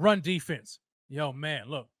 run defense. Yo, man,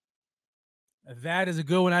 look. That is a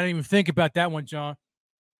good one. I didn't even think about that one, John.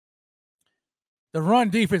 The run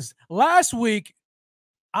defense. Last week,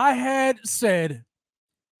 I had said,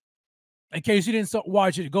 in case you didn't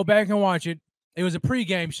watch it, go back and watch it. It was a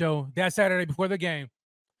pregame show that Saturday before the game.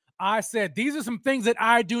 I said, these are some things that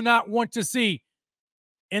I do not want to see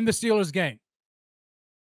in the Steelers game.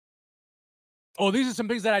 Oh, these are some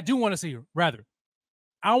things that I do want to see, rather.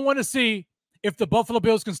 I want to see if the Buffalo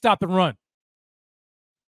Bills can stop the run.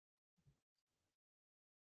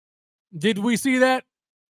 Did we see that?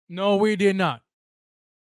 No, we did not.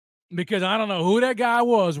 Because I don't know who that guy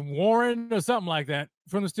was, Warren or something like that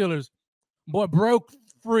from the Steelers. Boy, broke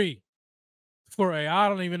free for I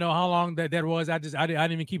don't even know how long that was. I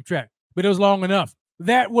didn't even keep track, but it was long enough.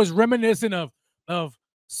 That was reminiscent of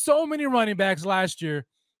so many running backs last year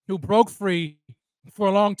who broke free for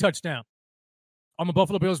a long touchdown on the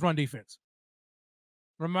Buffalo Bills run defense.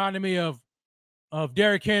 Reminded me of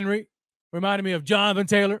Derrick Henry, reminded me of Jonathan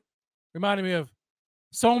Taylor, reminded me of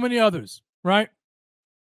so many others, right?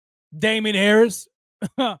 Damien Harris,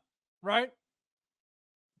 right?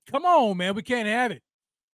 Come on, man. We can't have it.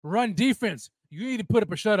 Run defense. You need to put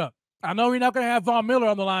up or shut up. I know you're not going to have Von Miller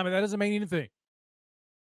on the line, but that doesn't mean anything.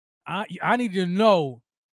 I need to know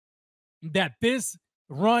that this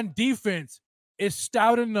run defense is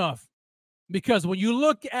stout enough, because when you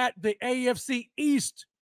look at the AFC East,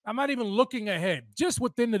 I'm not even looking ahead, just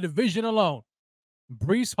within the division alone,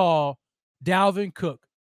 Breece Hall, Dalvin Cook,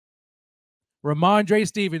 Ramondre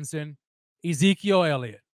Stevenson, Ezekiel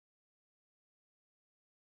Elliott.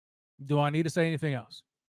 Do I need to say anything else?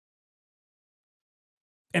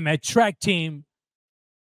 And that track team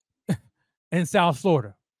in South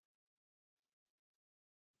Florida.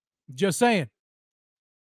 Just saying.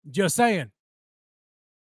 Just saying.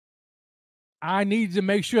 I need to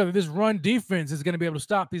make sure that this run defense is going to be able to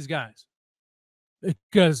stop these guys.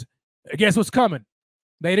 Because guess what's coming?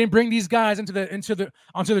 They didn't bring these guys onto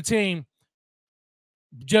the team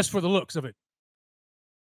just for the looks of it.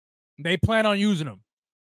 They plan on using them.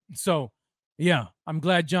 So, yeah, I'm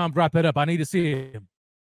glad John brought that up. I need to see him.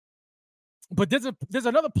 But there's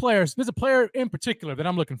another player. There's a player in particular that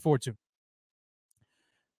I'm looking forward to.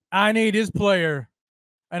 I need this player,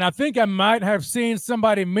 and I think I might have seen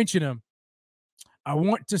somebody mention him. I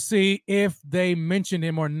want to see if they mentioned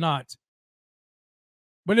him or not.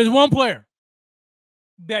 But there's one player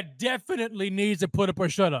that definitely needs to put up or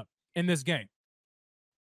shut up in this game.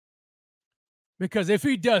 Because if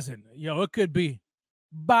he doesn't, it could be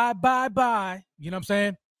bye. You know what I'm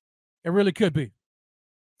saying? It really could be.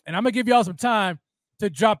 And I'm going to give y'all some time to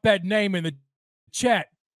drop that name in the chat.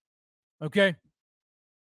 Okay?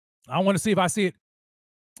 I want to see if I see it.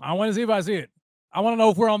 I want to know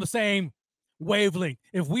if we're on the same wavelength.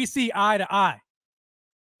 If we see eye to eye.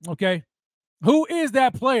 Okay? Who is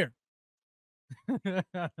that player?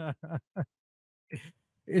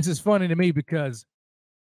 It's just funny to me because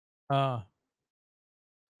when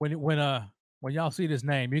y'all see this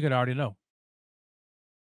name, you're going to already know.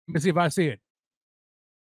 Let me see if I see it.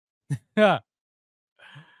 All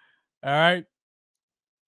right.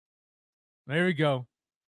 There we go.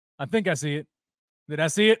 I think I see it. Did I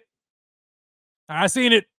see it? I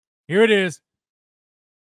seen it. Here it is.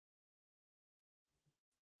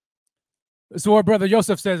 So our brother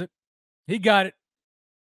Joseph says it. He got it.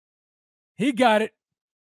 He got it.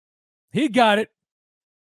 He got it.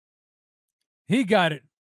 He got it.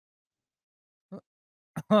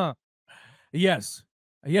 Yes.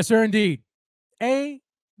 Yes, sir, indeed.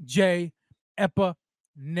 A.J.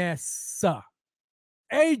 Epinesa.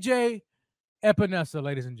 A.J. Epinesa,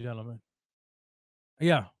 ladies and gentlemen.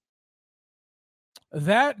 Yeah.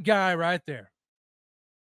 That guy right there.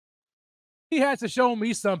 He has to show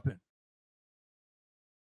me something.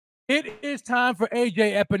 It is time for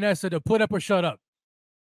A.J. Epinesa to put up or shut up.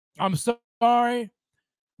 I'm sorry,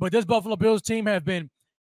 but this Buffalo Bills team have been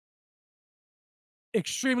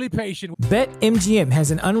extremely patient. BetMGM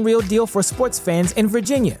has an unreal deal for sports fans in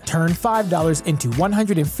Virginia. Turn $5 into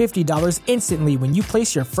 $150 instantly when you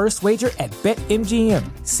place your first wager at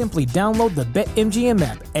BetMGM. Simply download the BetMGM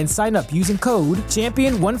app and sign up using code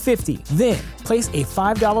Champion150. Then, place a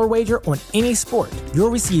 $5 wager on any sport.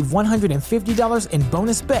 You'll receive $150 in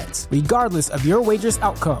bonus bets, regardless of your wager's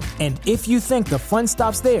outcome. And if you think the fun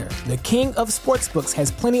stops there, the king of sportsbooks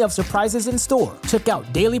has plenty of surprises in store. Check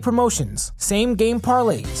out daily promotions, same-game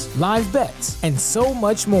parlays, live bets, and so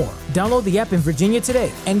much more. Download the app in Virginia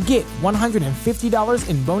today and get $150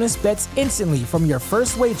 in bonus bets instantly from your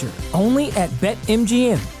first wager. Only at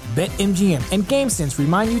BetMGM. BetMGM and GameSense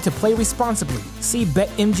remind you to play responsibly. See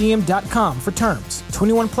BetMGM.com for terms.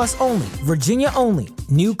 21 plus only. Virginia only.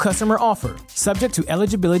 New customer offer. Subject to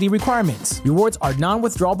eligibility requirements. Rewards are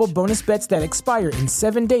non-withdrawable bonus bets that expire in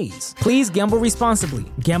 7 days. Please gamble responsibly.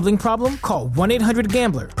 Gambling problem? Call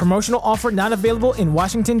 1-800-GAMBLER. Promotional offer not available in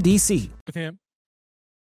Washington, D.C. With him.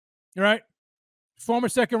 All right. Former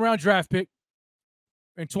second-round draft pick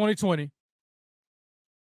in 2020.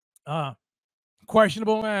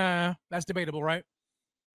 Questionable? That's debatable, right?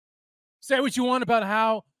 Say what you want about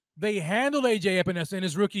how they handled A.J. Epinesa in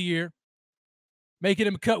his rookie year, making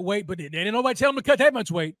him cut weight, but they didn't nobody tell him to cut that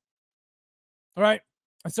much weight. All right.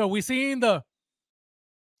 And so we've seen the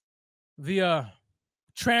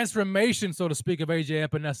transformation, so to speak, of A.J.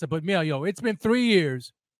 Epinesa. But, it's been 3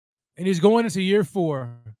 years, and he's going into year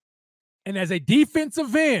 4. And as a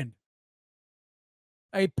defensive end,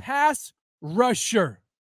 a pass rusher,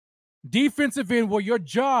 defensive end, where your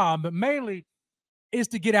job mainly is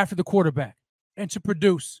to get after the quarterback and to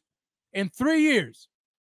produce. In 3 years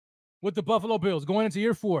with the Buffalo Bills, going into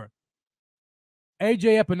year 4,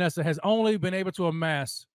 A.J. Epinesa has only been able to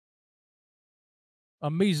amass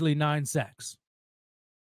a measly 9 sacks.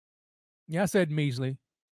 Yeah, I said measly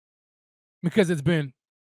because it's been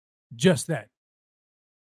just that.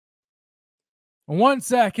 1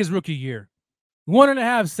 sack his rookie year,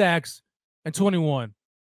 1.5 sacks in 21.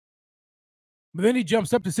 But then he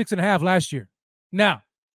jumps up to 6.5 last year. Now,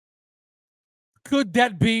 could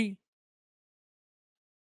that be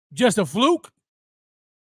just a fluke?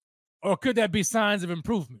 Or could that be signs of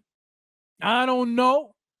improvement? I don't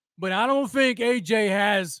know, but I don't think AJ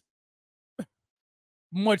has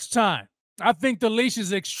much time. I think the leash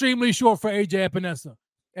is extremely short for AJ Epinesa.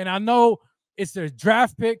 And I know it's a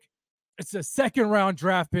draft pick. It's a second-round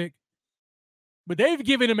draft pick. But they've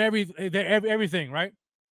given him everything, right?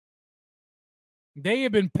 They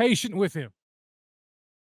have been patient with him.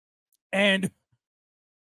 And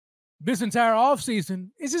this entire offseason,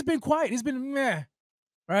 it's just been quiet. It's been meh,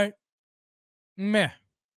 right? Meh.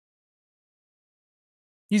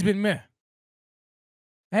 He's been meh.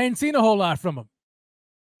 I hadn't seen a whole lot from him,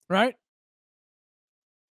 right?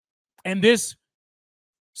 And this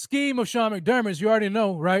scheme of Sean McDermott's, you already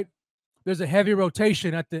know, right? There's a heavy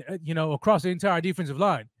rotation at the, across the entire defensive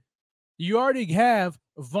line. You already have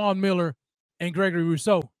Von Miller and Gregory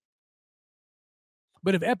Rousseau.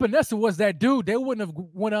 But if Epinesa was that dude, they wouldn't have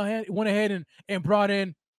went ahead and brought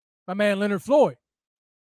in my man Leonard Floyd.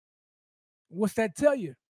 What's that tell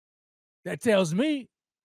you? That tells me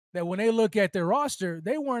that when they look at their roster,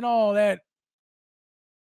 they weren't all that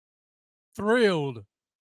thrilled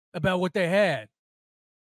about what they had.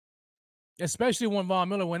 Especially when Von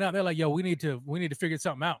Miller went out, they're like, we need to figure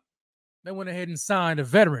something out. They went ahead and signed a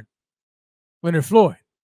veteran, Leonard Floyd.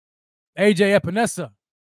 AJ Epinesa,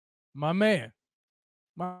 my man,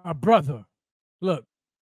 my brother. Look,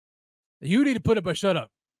 you need to put up a shut up.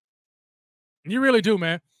 You really do,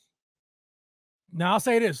 man. Now, I'll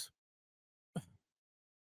say this.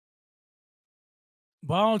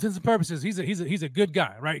 By all intents and purposes, he's a good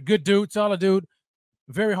guy, right? Good dude, solid dude,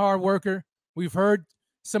 very hard worker. We've heard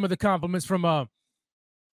some of the compliments from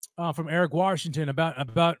Eric Washington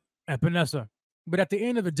about Epinesa. But at the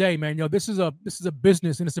end of the day, man, this is a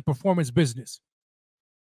business, and it's a performance business.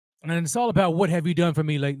 And it's all about what have you done for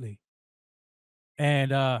me lately.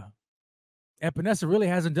 And Epinesa really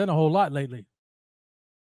hasn't done a whole lot lately.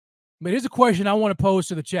 But here's a question I want to pose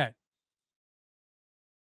to the chat.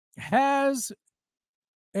 Has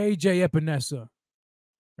AJ Epinesa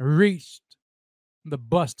reached the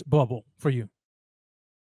bust bubble for you?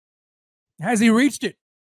 Has he reached it?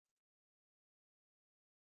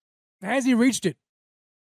 Has he reached it?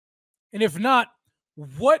 And if not,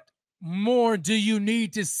 what more do you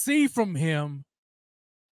need to see from him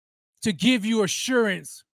to give you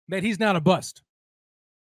assurance that he's not a bust?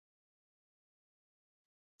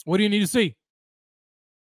 What do you need to see?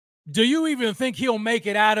 Do you even think he'll make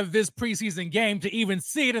it out of this preseason game to even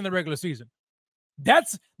see it in the regular season?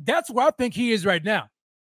 That's where I think he is right now.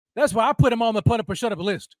 That's why I put him on the put up or shut up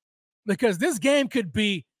list. Because this game could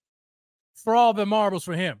be for all the marbles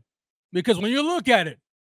for him. Because when you look at it,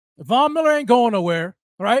 Von Miller ain't going nowhere,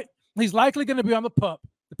 right? He's likely going to be on the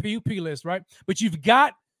PUP list, right? But you've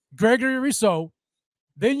got Gregory Rousseau.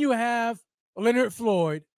 Then you have Leonard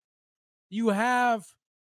Floyd. You have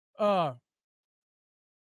who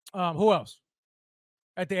else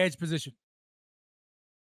at the edge position?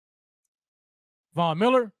 Von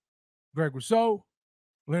Miller, Greg Rousseau,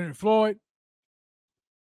 Leonard Floyd.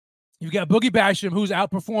 You've got Boogie Basham, who's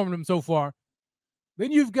outperformed him so far.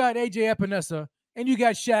 Then you've got AJ Epinesa, and you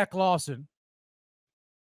got Shaq Lawson,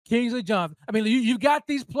 Kingsley Johnson. I mean, you've got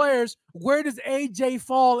these players. Where does AJ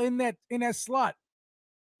fall in that slot?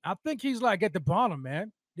 I think he's like at the bottom,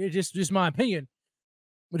 man. It's just my opinion.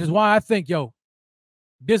 which is why I think,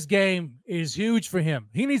 this game is huge for him.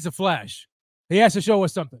 He needs a flash. He has to show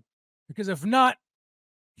us something. Because if not,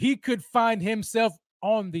 he could find himself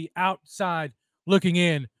on the outside looking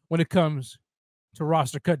in when it comes to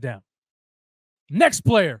roster cutdown. Next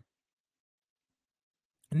player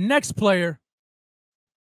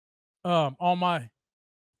on my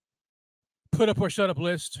put up or shut up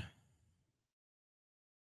list.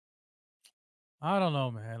 I don't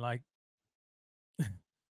know, man. Like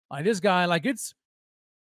this guy,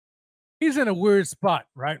 he's in a weird spot,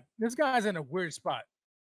 right? This guy's in a weird spot.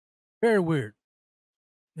 Very weird.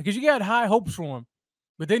 Because you got high hopes for him,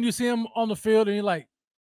 but then you see him on the field and you're like,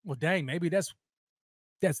 well, dang, maybe that's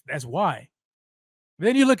why.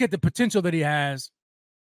 Then you look at the potential that he has,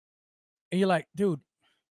 and you're like, dude,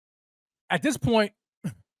 at this point,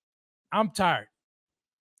 I'm tired.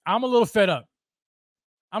 I'm a little fed up.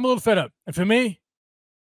 And for me,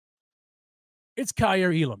 it's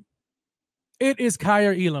Kaiir Elam. It is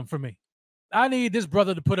Kaiir Elam for me. I need this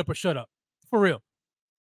brother to put up or shut up. For real.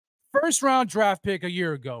 First round draft pick a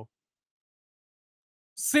year ago.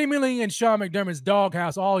 Seemingly in Sean McDermott's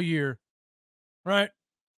doghouse all year. Right?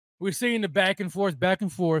 We're seeing the back and forth,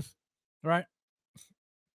 right?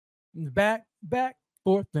 Back,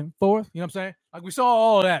 forth, and forth. You know what I'm saying? Like we saw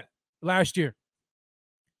all of that last year.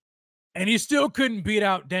 And he still couldn't beat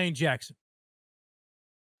out Dane Jackson.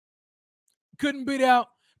 Couldn't beat out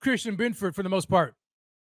Christian Benford for the most part.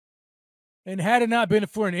 And had it not been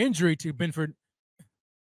for an injury to Benford,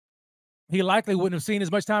 he likely wouldn't have seen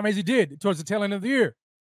as much time as he did towards the tail end of the year.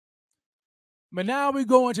 But now we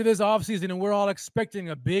go into this offseason and we're all expecting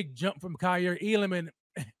a big jump from Kaiir Elam.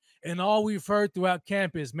 And all we've heard throughout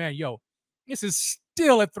camp is, man, this is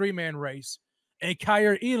still a three-man race. And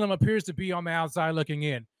Kaiir Elam appears to be on the outside looking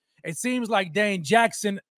in. It seems like Dane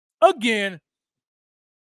Jackson, again,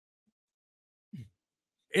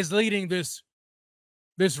 is leading this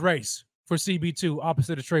race for CB2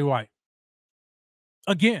 opposite of Trey White.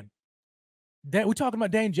 Again, we're talking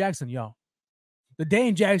about Dane Jackson, y'all. The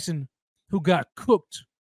Dane Jackson who got cooked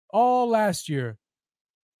all last year,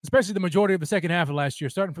 especially the majority of the second half of last year,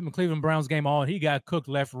 starting from the Cleveland Browns game on, he got cooked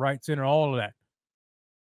left, right, center, all of that.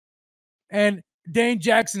 And Dane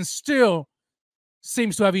Jackson still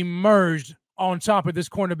seems to have emerged on top of this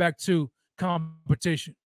cornerback 2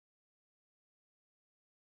 competition.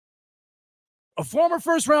 A former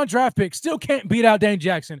first-round draft pick still can't beat out Dane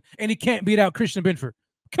Jackson, and he can't beat out Christian Benford.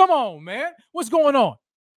 Come on, man. What's going on?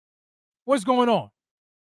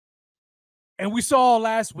 And we saw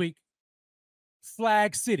last week,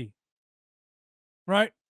 Flag City,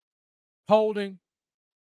 right? Holding,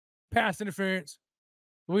 pass interference.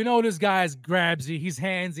 We know this guy is grabsy. He's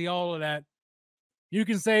handsy, all of that. You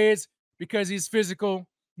can say it's because he's physical.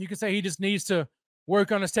 You can say he just needs to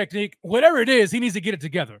work on his technique. Whatever it is, he needs to get it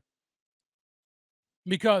together.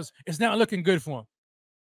 Because it's not looking good for him.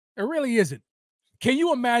 It really isn't. Can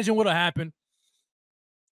you imagine what will happen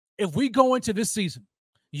if we go into this season,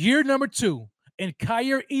 year number 2, and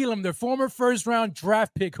Kaiir Elam, their former first-round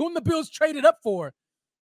draft pick, whom the Bills traded up for,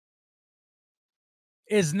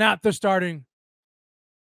 is not the starting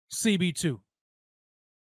CB2.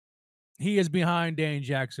 He is behind Dane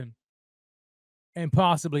Jackson and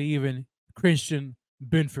possibly even Christian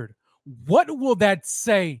Benford. What will that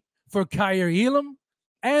say for Kaiir Elam?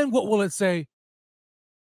 And what will it say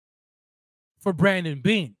for Brandon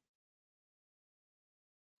Beane?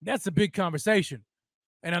 That's a big conversation.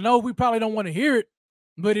 And I know we probably don't want to hear it,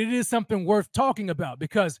 but it is something worth talking about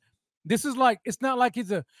because this is it's not like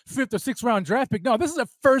he's a 5th or 6th round draft pick. No, this is a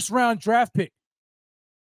 1st round draft pick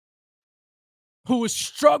who is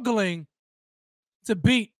struggling to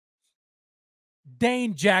beat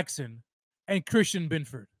Dane Jackson and Christian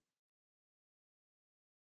Benford.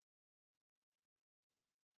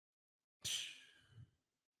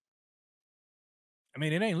 I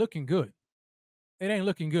mean, it ain't looking good.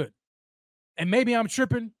 And maybe I'm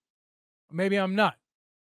tripping. Maybe I'm not.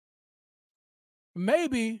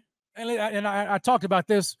 Maybe, and I talked about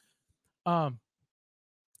this in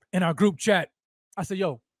our group chat. I said,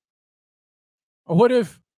 what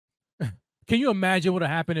if, can you imagine what would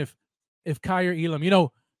happen if Kaiir Elam,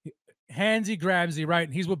 handsy, grabsy, right?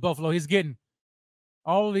 And he's with Buffalo. He's getting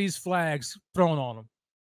all of these flags thrown on him.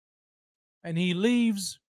 And he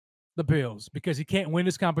leaves the Bills because he can't win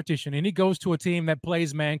this competition. And he goes to a team that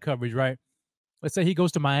plays man coverage, right? Let's say he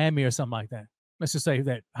goes to Miami or something like that. Let's just say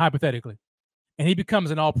that hypothetically. And he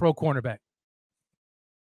becomes an all-pro cornerback.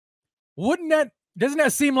 Doesn't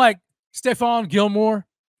that seem like Stephon Gilmore,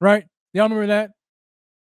 right? Y'all remember that?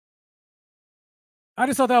 I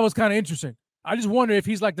just thought that was kind of interesting. I just wonder if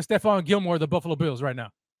he's like the Stephon Gilmore of the Buffalo Bills right now.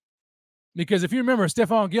 Because if you remember,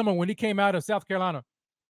 Stephon Gilmore, when he came out of South Carolina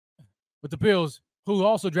with the Bills, who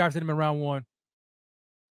also drafted him in round 1,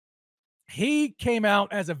 he came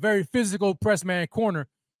out as a very physical press man corner,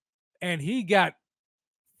 and he got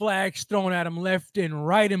flags thrown at him left and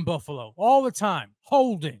right in Buffalo all the time.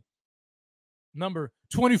 Holding. Number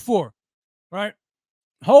 24, right?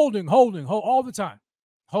 Holding, all the time.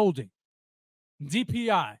 Holding.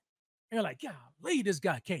 DPI. And you're like, golly, this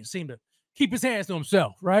guy can't seem to keep his hands to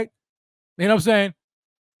himself, right? You know what I'm saying?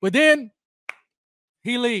 But then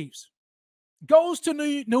he leaves. Goes to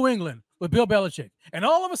New England with Bill Belichick. And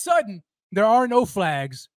all of a sudden, there are no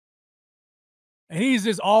flags. And he's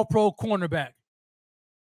this all-pro cornerback,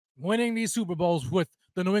 winning these Super Bowls with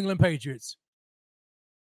the New England Patriots.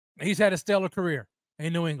 He's had a stellar career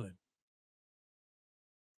in New England.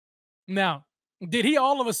 Now, did he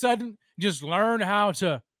all of a sudden just learn how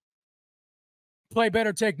to play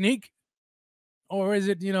better technique? Or is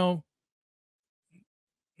it, the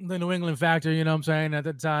New England factor, you know what I'm saying, at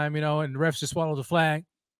the time, and the refs just swallow the flag?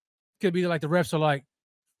 Could be like the refs are like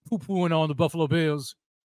poo-pooing on the Buffalo Bills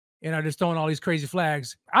and are just throwing all these crazy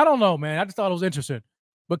flags. I don't know, man. I just thought it was interesting.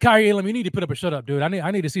 But Kyrie Elam, you need to put up a shut up, dude.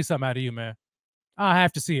 I need to see something out of you, man. I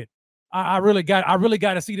have to see it. I really got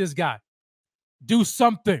to see this guy do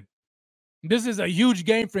something. This is a huge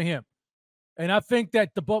game for him. And I think that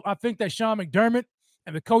Sean McDermott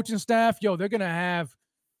and the coaching staff, they're gonna have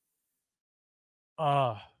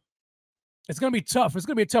it's gonna be tough. It's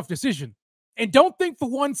gonna be a tough decision. And don't think for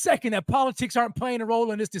 1 second that politics aren't playing a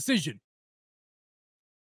role in this decision.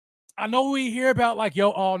 I know we hear about like,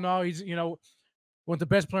 oh no, he's was the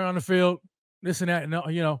best player on the field, this and that,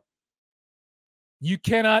 and you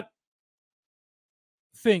cannot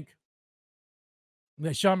think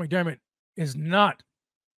that Sean McDermott is not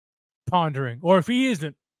pondering, or if he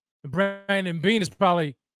isn't, Brandon Beane is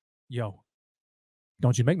probably,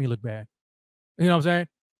 don't you make me look bad. You know what I'm saying?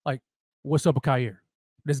 Like, what's up with Kyer?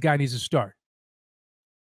 This guy needs to start.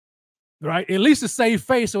 Right? At least a save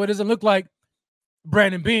face so it doesn't look like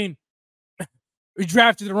Brandon Beane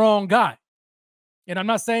drafted the wrong guy. And I'm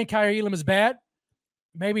not saying Kyrie Elam is bad.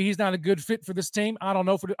 Maybe he's not a good fit for this team. I don't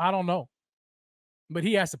know. But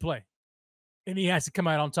he has to play. And he has to come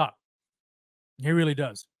out on top. He really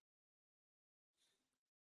does.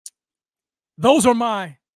 Those are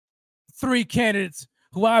my 3 candidates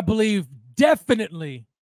who I believe definitely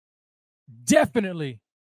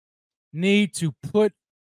need to put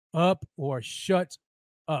up or shut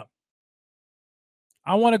up.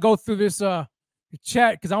 I want to go through this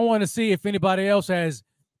chat because I want to see if anybody else has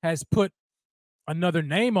put another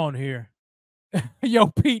name on here.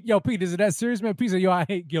 Pete, is it that serious, man? Pete said, I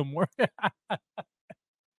hate Gilmore.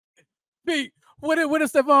 Pete, what did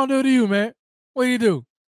Stephon do to you, man? What did he do?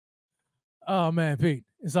 Oh, man, Pete,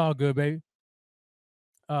 it's all good, baby.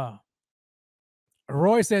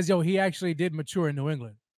 Roy says, he actually did mature in New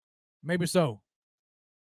England. Maybe so.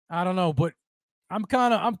 I don't know, but I'm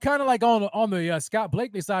kind of like on the Scott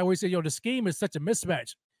Blakely side where he said, the scheme is such a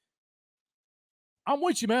mismatch. I'm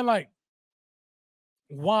with you, man. Like,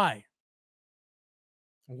 why?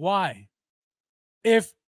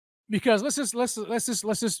 Because let's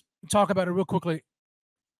just talk about it real quickly.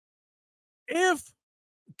 If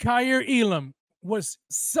Kyer Elam was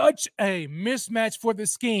such a mismatch for the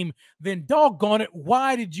scheme, then doggone it,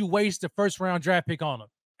 why did you waste a first-round draft pick on him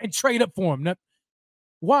and trade up for him?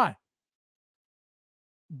 Why?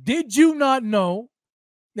 Did you not know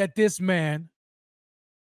that this man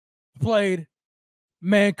played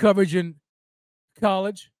man coverage in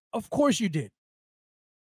college? Of course you did.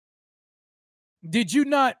 Did you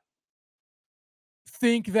not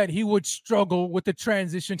think that he would struggle with the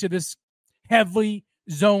transition to this heavily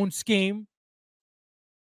zone scheme?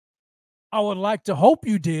 I would like to hope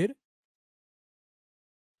you did.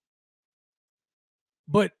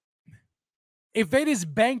 But if they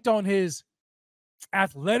just banked on his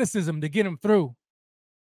athleticism to get him through,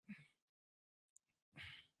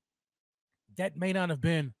 that may not have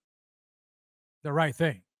been the right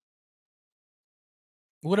thing.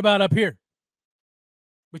 What about up here?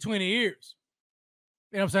 Between the ears?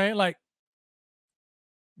 You know what I'm saying? Like,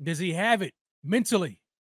 does he have it mentally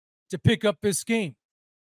to pick up this scheme?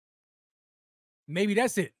 Maybe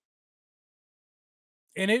that's it.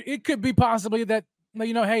 And it could be possibly that,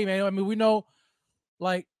 hey, man, I mean, we know,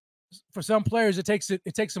 like, for some players, it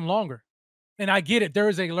takes them longer. And I get it. There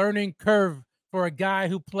is a learning curve for a guy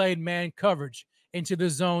who played man coverage into the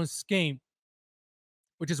zone scheme,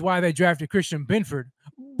 which is why they drafted Christian Benford.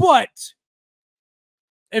 But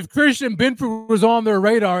if Christian Benford was on their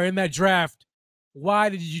radar in that draft, why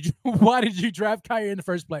did you draft Kyer in the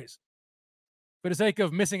first place? For the sake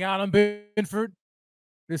of missing out on Benford?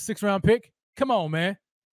 This 6th-round pick? Come on, man.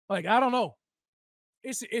 Like, I don't know.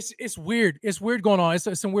 It's weird. It's weird going on.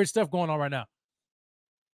 It's some weird stuff going on right now.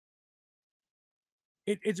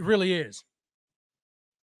 It really is.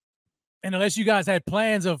 And unless you guys had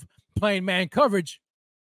plans of playing man coverage,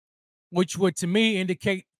 which would to me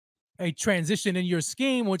indicate a transition in your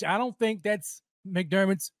scheme, which I don't think that's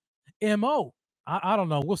McDermott's MO. I don't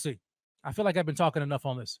know. We'll see. I feel like I've been talking enough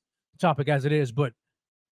on this topic as it is, but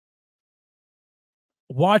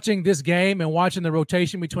watching this game and watching the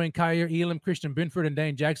rotation between Kyer Elam, Christian Benford, and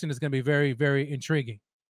Dane Jackson is going to be very, very intriguing.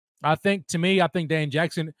 I think Dane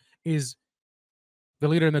Jackson is the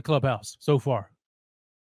leader in the clubhouse so far.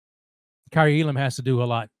 Kyer Elam has to do a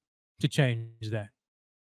lot to change that.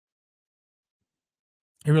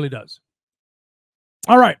 It really does.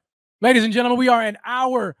 All right, ladies and gentlemen, we are an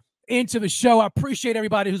hour into the show. I appreciate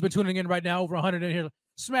everybody who's been tuning in right now, over 100 in here.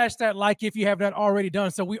 Smash that like if you have not already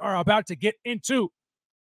done so. We are about to get into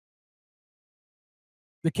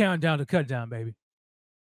the countdown to Cutdown, baby.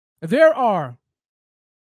 There are,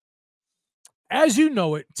 as you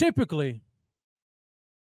know it, typically,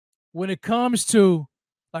 when it comes to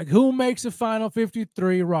like who makes a final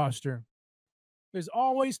 53 roster, there's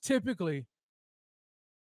always typically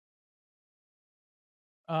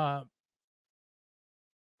a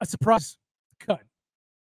surprise cut.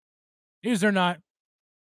 Is there not?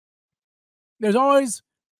 There's always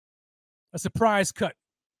a surprise cut.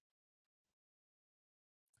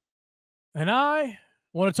 And I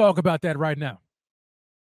want to talk about that right now.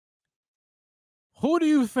 Who do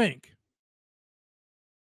you think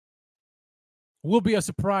will be a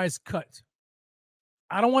surprise cut?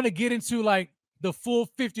 I don't want to get into like the full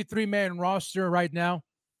 53-man roster right now.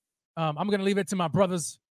 I'm going to leave it to my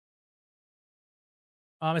brothers,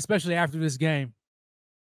 especially after this game.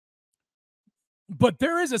 But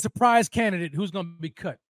there is a surprise candidate who's going to be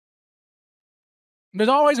cut. There's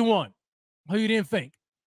always one who you didn't think.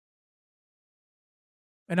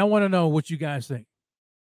 And I want to know what you guys think.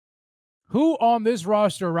 Who on this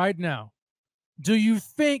roster right now do you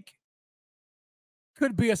think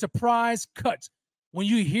could be a surprise cut when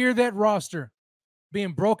you hear that roster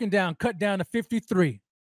being broken down, cut down to 53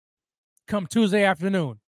 come Tuesday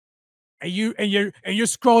afternoon? And you're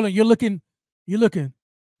scrolling, you're looking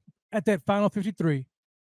at that final 53,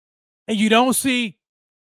 and you don't see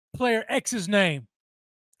player X's name,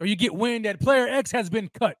 or you get wind that player X has been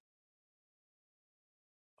cut.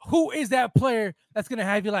 Who is that player that's going to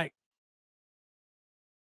have you like,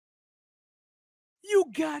 you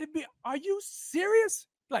got to be, are you serious?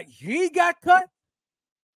 Like, he got cut?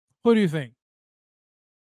 Who do you think?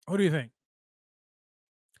 Who do you think?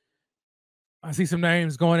 I see some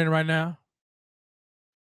names going in right now.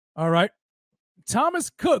 All right. Thomas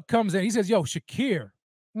Cook comes in. He says, yo, Shakir.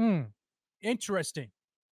 Interesting.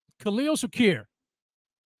 Khalil Shakir.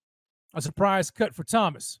 A surprise cut for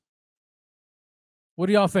Thomas. What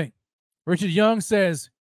do y'all think? Richard Young says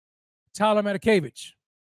Tyler Matakevich.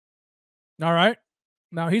 All right.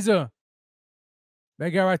 Now that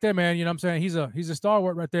guy right there, man, you know what I'm saying? He's a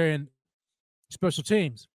stalwart right there in special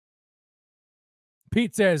teams.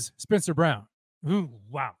 Pete says Spencer Brown. Ooh,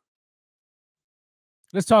 wow.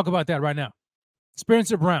 Let's talk about that right now.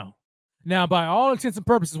 Spencer Brown. Now, by all intents and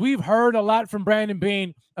purposes, we've heard a lot from Brandon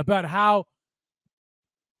Beane about how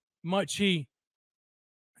much he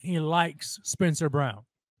likes Spencer Brown.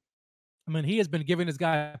 I mean, he has been giving this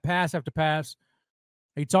guy pass after pass.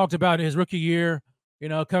 He talked about his rookie year, you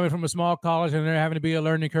know, coming from a small college and there having to be a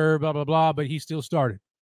learning curve, blah, blah, blah, but he still started.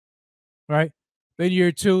 Right? Then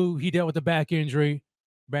year 2, he dealt with a back injury.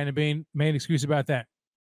 Brandon Beane made an excuse about that.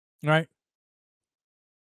 Right?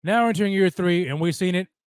 Now we're entering year 3, and we've seen it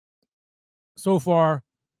so far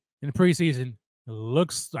in the preseason. It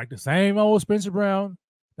looks like the same old Spencer Brown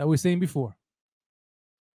that we've seen before,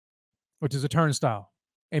 which is a turnstile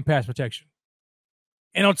in pass protection.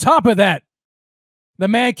 And on top of that, the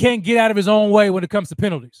man can't get out of his own way when it comes to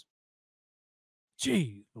penalties.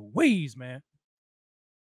 Gee Louise, man.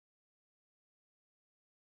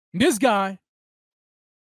 This guy,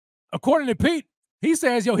 according to Pete, he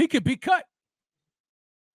says, yo, he could be cut.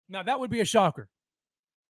 Now, that would be a shocker.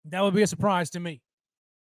 That would be a surprise to me.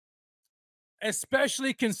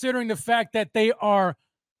 Especially considering the fact that they are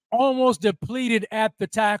almost depleted at the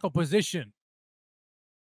tackle position.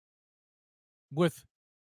 With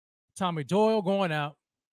Tommy Doyle going out,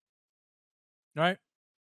 right?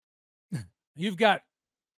 You've got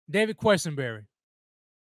David Quessenberry.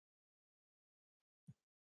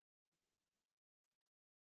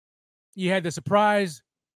 You had the surprise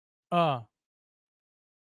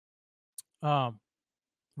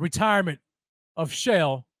retirement of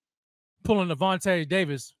Shell, pulling Levante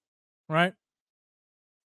Davis, right?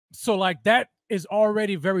 So, like, that is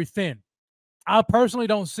already very thin. I personally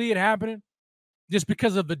don't see it happening just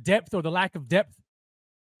because of the depth or the lack of depth.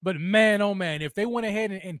 But man, oh man, if they went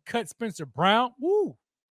ahead and cut Spencer Brown, woo.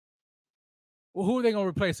 Well, who are they going to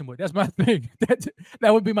replace him with? That's my thing.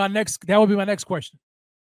 That would be my next question.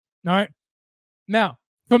 All right. Now,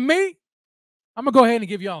 for me, I'm gonna go ahead and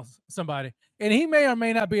give y'all somebody. And he may or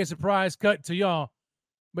may not be a surprise cut to y'all,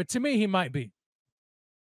 but to me, he might be.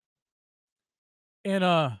 And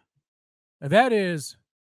that is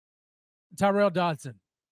Tyrell Dodson.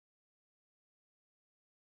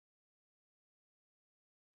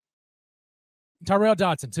 Tyrell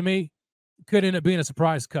Dodson, to me, could end up being a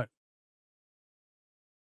surprise cut.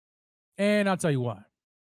 And I'll tell you why.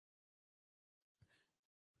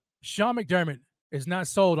 Sean McDermott is not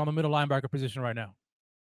sold on the middle linebacker position right now.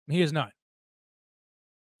 He is not.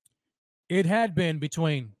 It had been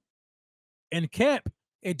between, in camp,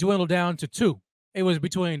 it dwindled down to two. It was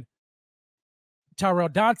between Tyrell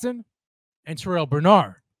Dodson and Terrell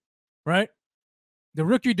Bernard, right? The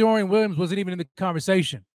rookie Dorian Williams wasn't even in the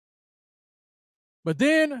conversation. But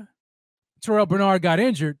then Terrell Bernard got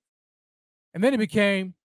injured, and then it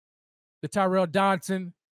became the Tyrell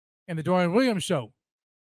Dodson and the Dorian Williams show.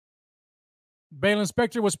 Balin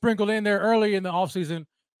Spector was sprinkled in there early in the offseason.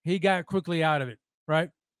 He got quickly out of it, right?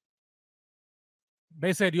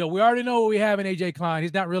 They said, we already know what we have in A.J. Klein.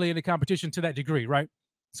 He's not really in the competition to that degree, right?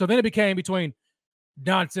 So then it became between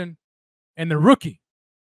Dodson and the rookie.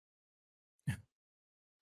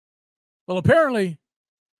 Well, apparently,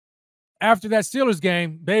 after that Steelers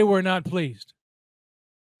game, they were not pleased.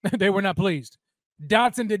 They were not pleased.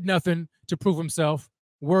 Dodson did nothing to prove himself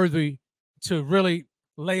worthy to really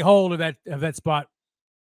lay hold of that spot.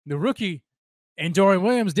 The rookie and Dorian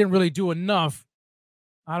Williams didn't really do enough,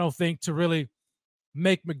 I don't think, to really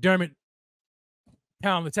make McDermott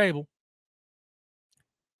pound the table.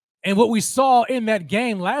 And what we saw in that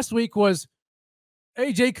game last week was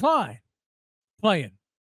A.J. Klein playing.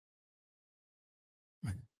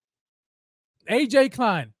 A.J.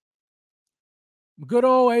 Klein. Good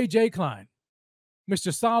old A.J. Klein.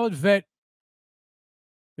 Mr. Solid Vet.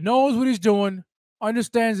 Knows what he's doing.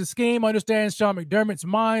 Understands the scheme. Understands Sean McDermott's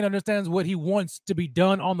mind. Understands what he wants to be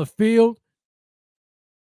done on the field.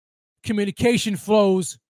 Communication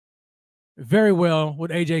flows very well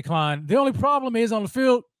with A.J. Klein. The only problem is on the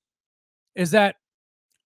field is that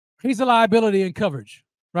he's a liability in coverage,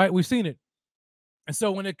 right? We've seen it. And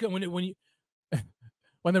so when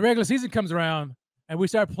the regular season comes around and we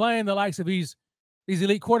start playing the likes of these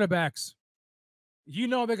elite quarterbacks, they're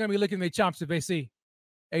going to be licking their chops if they see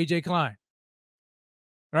A.J. Klein,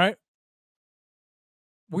 right?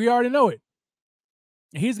 We already know it.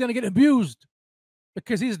 He's going to get abused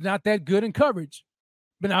because he's not that good in coverage.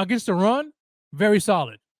 But now against the run, very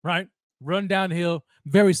solid, right? Run downhill,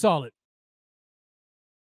 very solid.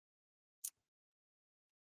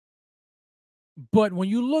 But when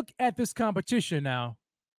you look at this competition now,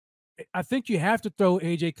 I think you have to throw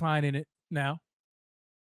A.J. Klein in it now,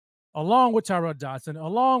 along with Tyrell Dodson,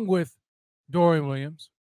 along with Dorian Williams.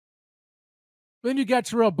 Then you got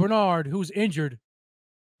Terrell Bernard, who's injured,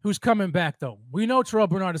 who's coming back, though. We know Terrell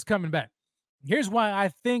Bernard is coming back. Here's why I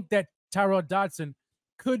think that Tyrell Dodson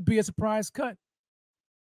could be a surprise cut.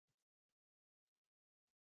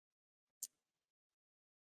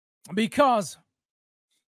 Because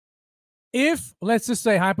if, let's just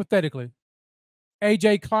say hypothetically,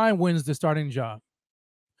 A.J. Klein wins the starting job,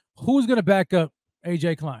 who's going to back up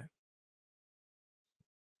A.J. Klein?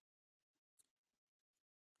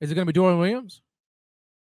 Is it going to be Dorian Williams?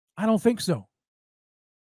 I don't think so.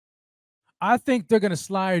 I think they're going to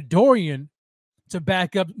slide Dorian to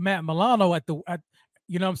back up Matt Milano at the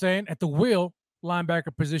will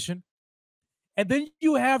linebacker position. And then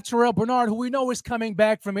you have Terrell Bernard, who we know is coming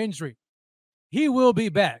back from injury. He will be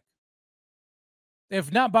back.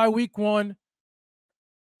 If not by week 1,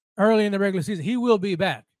 early in the regular season, he will be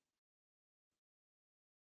back.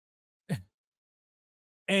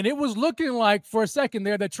 And it was looking like for a second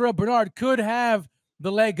there that Terrell Bernard could have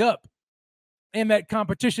the leg up in that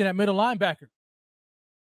competition at middle linebacker.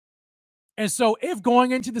 And so if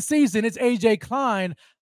going into the season it's A.J. Klein,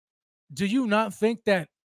 do you not think that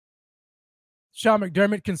Sean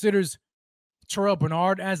McDermott considers Terrell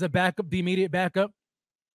Bernard as a backup, the immediate backup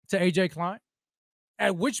to A.J. Klein?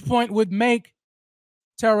 At which point would make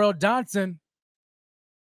Tyrell Dodson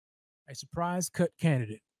a surprise cut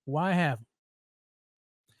candidate. Why have him?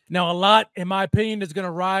 Now, a lot, in my opinion, is going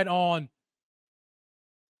to ride on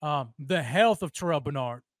the health of Terrell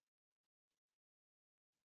Bernard.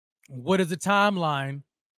 What is the timeline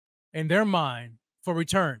in their mind for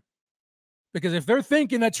return? Because if they're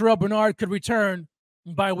thinking that Terrell Bernard could return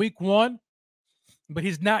by week 1, but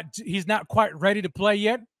he's not quite ready to play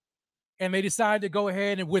yet. And they decided to go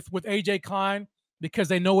ahead and with AJ Klein because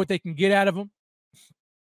they know what they can get out of him.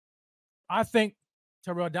 I think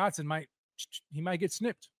Tyrel Dodson might get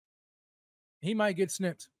snipped. He might get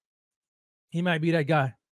snipped. He might be that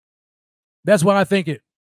guy. That's what I think it.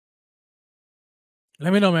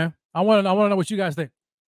 Let me know, man. I want to know what you guys think.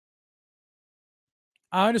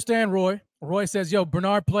 I understand Roy. Roy says, yo,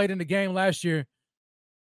 Bernard played in the game last year.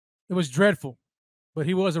 It was dreadful, but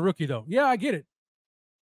he was a rookie, though. Yeah, I get it.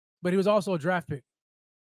 But he was also a draft pick.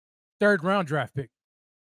 3rd round draft pick.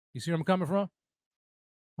 You see where I'm coming from?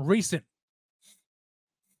 Recent.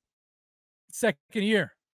 2nd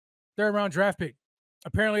year. 3rd round draft pick.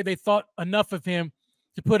 Apparently, they thought enough of him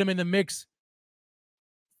to put him in the mix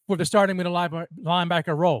for the starting middle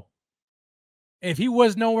linebacker role. If he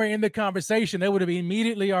was nowhere in the conversation, they would have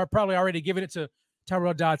immediately or probably already given it to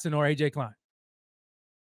Tyrel Dodson or AJ Klein.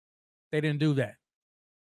 They didn't do that.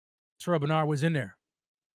 Terrell Bernard was in there.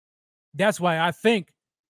 That's why I think,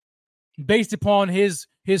 based upon his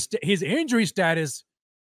injury status,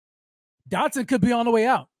 Dodson could be on the way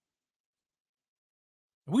out.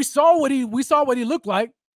 We saw what he looked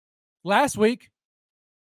like last week,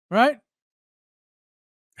 right?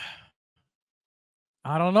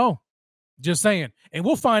 I don't know. Just saying. And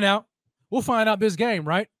we'll find out. We'll find out this game,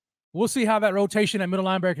 right? We'll see how that rotation at middle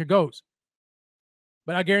linebacker goes.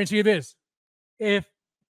 But I guarantee you this. If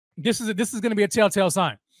this is going to be a telltale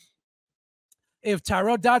sign. If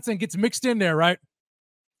Tyrel Dodson gets mixed in there, right,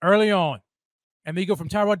 early on, and then you go from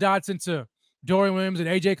Tyrel Dodson to Dorian Williams and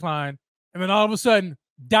AJ Klein, and then all of a sudden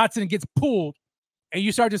Dodson gets pulled, and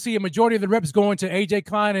you start to see a majority of the reps going to AJ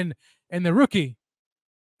Klein and the rookie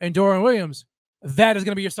and Dorian Williams, that is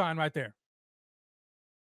going to be your sign right there.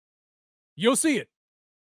 You'll see it.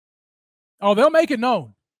 Oh, they'll make it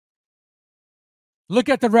known. Look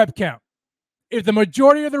at the rep count. If the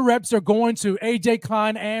majority of the reps are going to AJ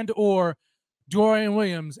Klein and or Dorian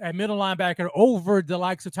Williams at middle linebacker over the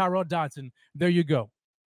likes of Tyrel Dodson, there you go.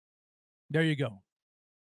 There you go.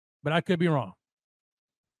 But I could be wrong.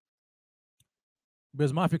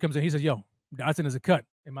 Biz Mafia comes in, he says, yo, Dodson is a cut,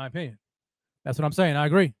 in my opinion. That's what I'm saying. I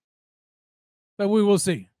agree. But we will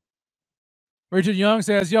see. Richard Young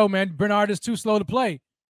says, yo, man, Bernard is too slow to play.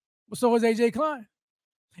 So is AJ Klein.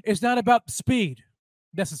 It's not about speed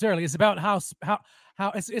necessarily. It's about how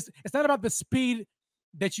it's not about the speed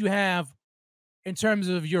that you have in terms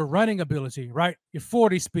of your running ability, right? Your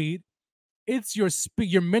 40 speed. It's your speed,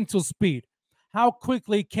 your mental speed. How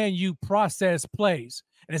quickly can you process plays?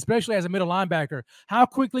 And especially as a middle linebacker, how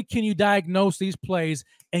quickly can you diagnose these plays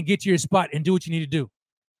and get to your spot and do what you need to do?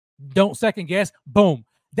 Don't second guess. Boom.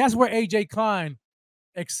 That's where AJ Klein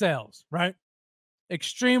excels, right?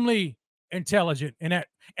 Extremely intelligent. And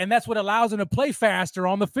that's what allows him to play faster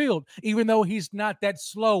on the field, even though he's not that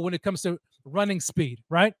slow when it comes to running speed,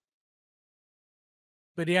 right?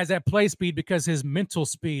 But he has that play speed because his mental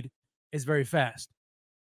speed is very fast.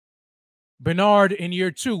 Bernard in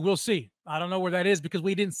year 2, we'll see. I don't know where that is because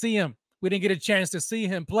we didn't see him. We didn't get a chance to see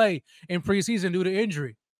him play in preseason due to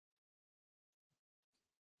injury.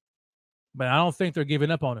 But I don't think they're giving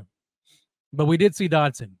up on him. But we did see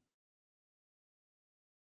Dodson.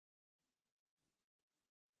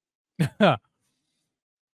 Enough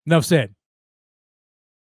said.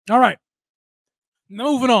 All right.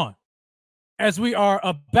 Moving on. As we are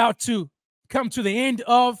about to come to the end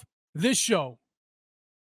of this show,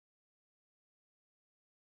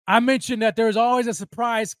 I mentioned that there's always a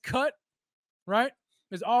surprise cut, right?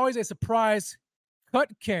 There's always a surprise cut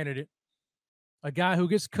candidate, a guy who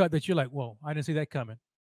gets cut that you're like, whoa, I didn't see that coming.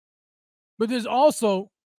 But there's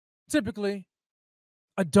also typically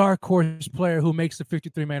a dark horse player who makes the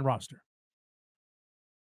 53-man roster.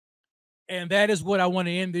 And that is what I want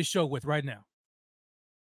to end this show with right now.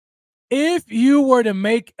 If you were to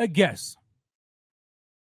make a guess,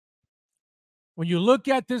 when you look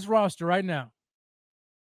at this roster right now,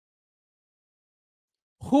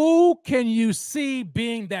 who can you see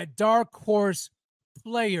being that dark horse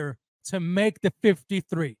player to make the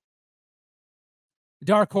 53?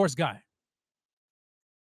 Dark horse guy.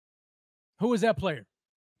 Who is that player?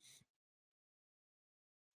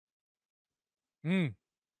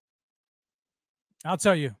 I'll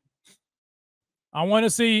tell you. I want to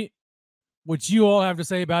see what you all have to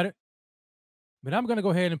say about it. But I'm going to go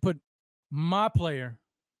ahead and put my player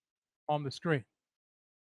on the screen.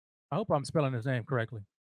 I hope I'm spelling his name correctly.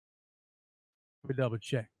 Let me double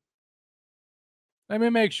check. Let me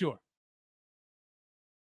make sure.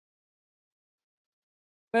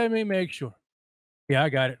 Let me make sure. Yeah, I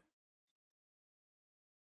got it.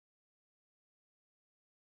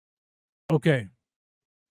 Okay.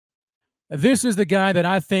 This is the guy that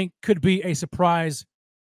I think could be a surprise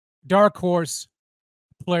dark horse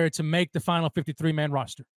player to make the final 53-man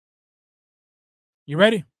roster. You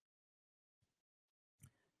ready?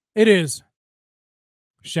 It is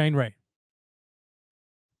Shane Ray.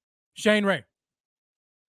 Shane Ray.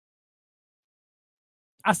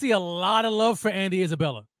 I see a lot of love for Andy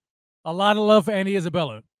Isabella. A lot of love for Andy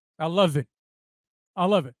Isabella. I love it. I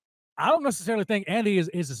love it. I don't necessarily think Andy is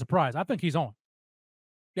a surprise. I think he's on.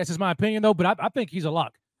 That's just my opinion, though, but I think he's a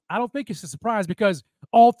lock. I don't think it's a surprise because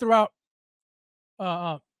all throughout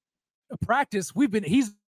practice,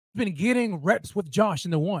 he's been getting reps with Josh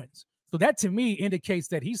in the ones. So that, to me, indicates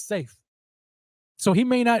that he's safe. So he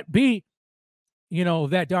may not be,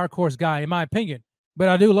 that dark horse guy, in my opinion, but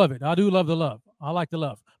I do love it. I do love the love. I like the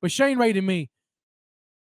love. But Shane Ray, to me,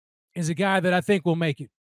 is a guy that I think will make it.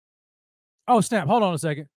 Oh, snap. Hold on a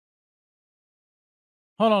second.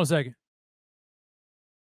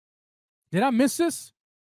 Did I miss this?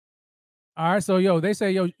 All right, so, they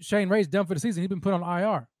say, Shane Ray's done for the season. He's been put on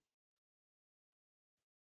IR.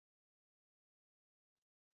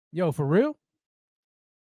 For real?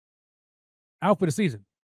 Out for the season.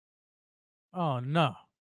 Oh, no.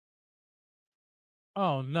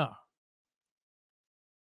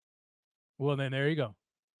 Well, then there you go.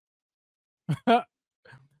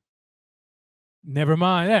 Never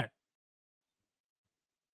mind that.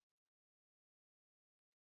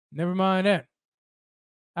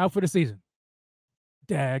 Out for the season.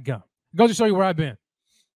 Daggum. Goes to show you where I've been.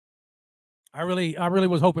 I really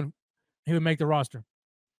was hoping he would make the roster.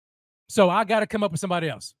 So I got to come up with somebody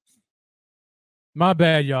else. My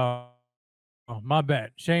bad, y'all. My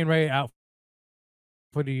bad. Shane Ray out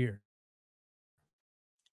for the year.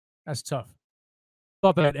 That's tough.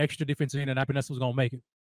 Thought that extra defensive end and Epinesa was going to make it.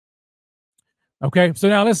 Okay, so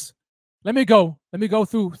now let me go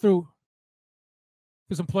through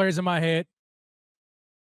some players in my head.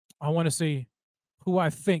 I want to see who I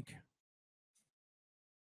think.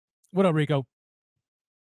 What up, Rico?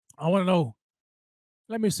 I want to know.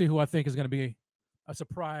 Let me see who I think is going to be a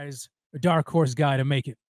surprise, a dark horse guy to make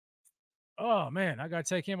it. Oh, man, I got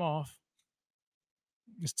to take him off.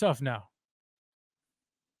 It's tough now.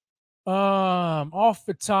 Off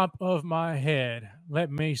the top of my head,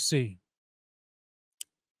 let me see.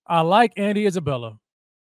 I like Andy Isabella,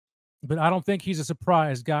 but I don't think he's a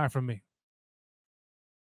surprise guy for me.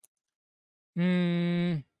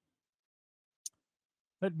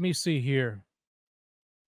 Let me see here.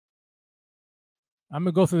 I'm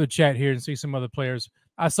going to go through the chat here and see some other players.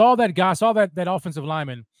 I saw that guy, that offensive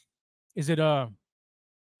lineman. Is it, how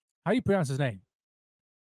do you pronounce his name?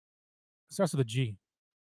 It starts with a G.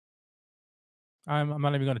 I'm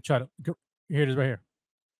not even going to try to. Here it is right here.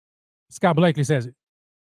 Scott Blakely says it.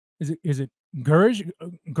 Is it Garage?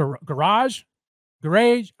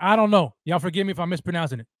 I don't know. Y'all forgive me if I'm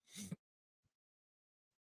mispronouncing it.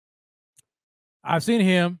 I've seen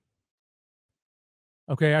him.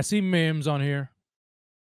 Okay, I see Mims on here.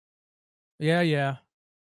 Yeah.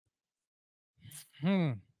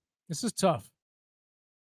 This is tough.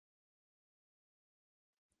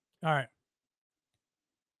 All right.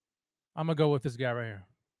 I'm going to go with this guy right here.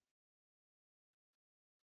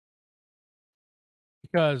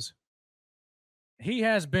 Because he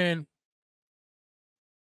has been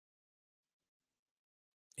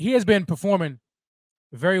performing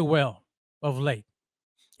very well of late.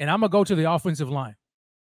 And I'm going to go to the offensive line.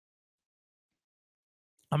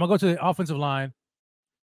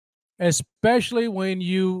 Especially when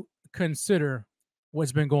you consider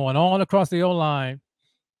what's been going on across the O-line,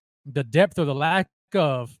 the depth or the lack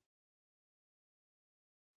of.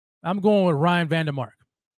 I'm going with Ryan Vandermark.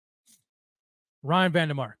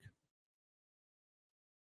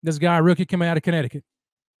 This guy, rookie coming out of Connecticut.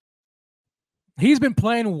 He's been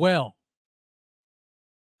playing well.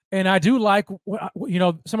 And I do like,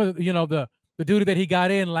 some of the duty that he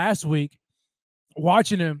got in last week,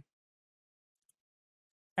 watching him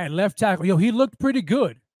at left tackle. He looked pretty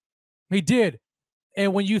good. He did.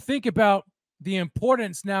 And when you think about the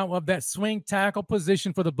importance now of that swing tackle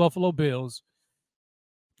position for the Buffalo Bills,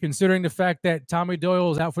 considering the fact that Tommy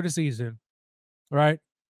Doyle is out for the season, right?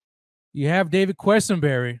 You have David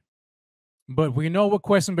Quessenberry, but we know what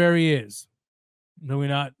Quessenberry is. No, we're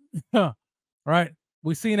not. Right?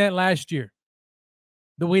 We seen that last year.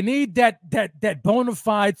 That we need that bona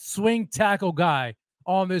fide swing tackle guy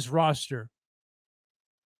on this roster.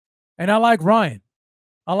 And I like Ryan.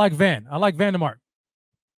 I like Vandermark.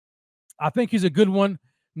 I think he's a good one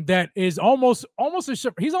that is almost a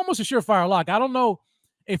surefire lock. I don't know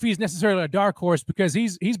if he's necessarily a dark horse because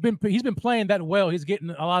he's been playing that well. He's getting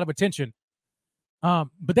a lot of attention. But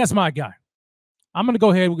that's my guy. I'm going to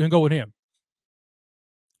go ahead and go with him.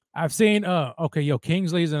 I've seen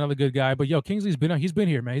Kingsley's another good guy, but Kingsley's he's been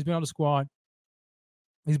here, man. He's been on the squad.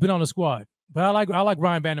 But I like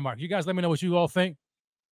Ryan Vandermark. You guys let me know what you all think.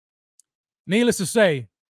 Needless to say,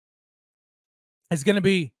 it's going to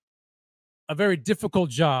be a very difficult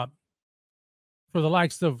job for the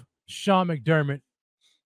likes of Sean McDermott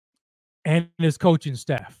and his coaching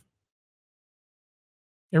staff.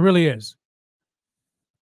 It really is.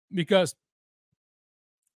 Because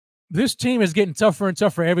this team is getting tougher and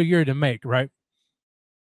tougher every year to make, right?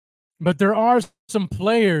 But there are some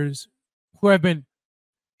players who have been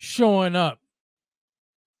showing up.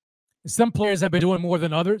 Some players have been doing more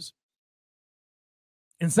than others.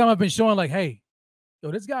 And some have been showing like, hey,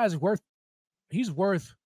 this guy's worth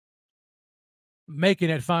making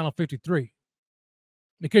that final 53.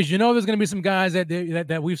 Because there's going to be some guys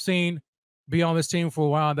that we've seen be on this team for a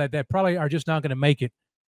while that probably are just not going to make it.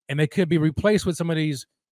 And they could be replaced with some of these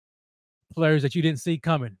players that you didn't see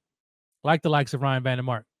coming, like the likes of Ryan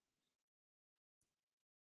Vandermark.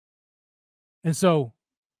 And so,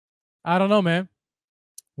 I don't know, man.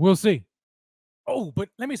 We'll see. Oh, but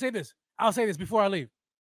let me say this. I'll say this before I leave.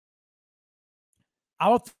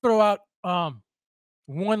 I'll throw out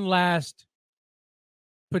one last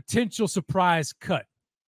potential surprise cut.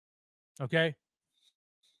 Okay?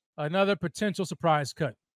 Another potential surprise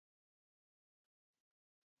cut.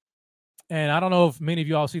 And I don't know if many of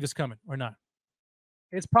you all see this coming or not.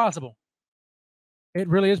 It's possible. It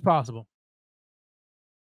really is possible.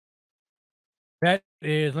 That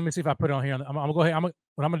is, let me see if I put it on here. I'm going to go ahead. What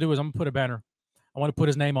I'm going to do is I'm going to put a banner. I want to put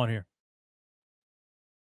his name on here.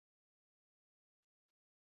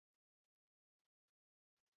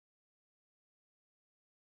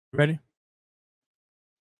 Ready?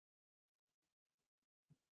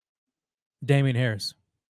 Damian Harris.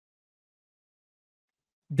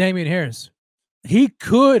 Damian Harris. He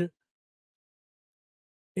could.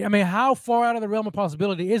 I mean, how far out of the realm of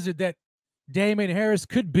possibility is it that Damian Harris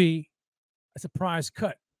could be a surprise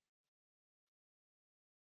cut?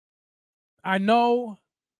 I know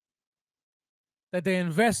that they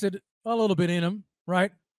invested a little bit in him,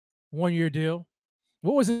 right? 1-year deal.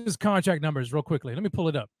 What was his contract numbers real quickly? Let me pull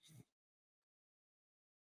it up.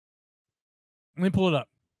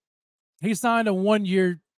 He signed a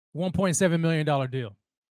 1-year, $1.7 million deal.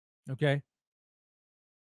 Okay.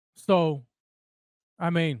 So, I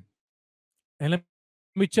mean, and let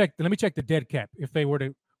me check the dead cap if they were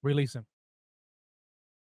to release him.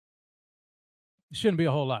 It shouldn't be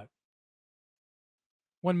a whole lot.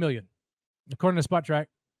 $1 million. According to Spot Track,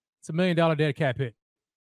 it's $1 million dead cap hit.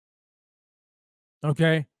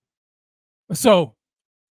 Okay. So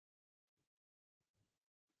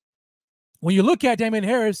when you look at Damian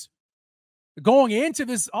Harris going into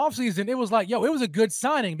this offseason, it was like, it was a good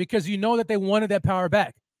signing because that they wanted that power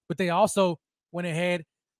back. But they also went ahead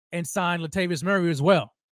and signed Latavius Murray as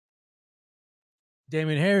well.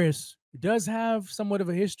 Damian Harris does have somewhat of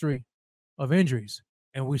a history of injuries,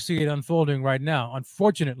 and we see it unfolding right now.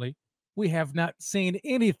 Unfortunately, we have not seen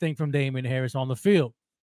anything from Damian Harris on the field.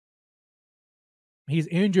 He's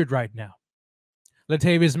injured right now.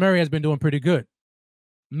 Latavius Murray has been doing pretty good.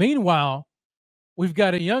 Meanwhile, we've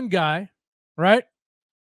got a young guy, right?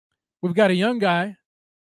 We've got a young guy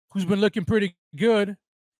who's been looking pretty good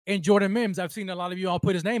in Jordan Mims. I've seen a lot of you all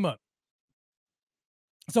put his name up.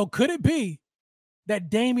 So could it be that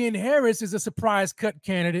Damian Harris is a surprise cut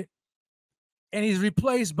candidate and he's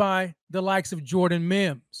replaced by the likes of Jordan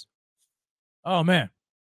Mims? Oh, man.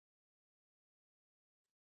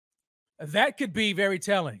 That could be very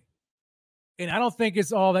telling. And I don't think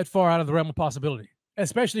it's all that far out of the realm of possibility,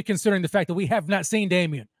 especially considering the fact that we have not seen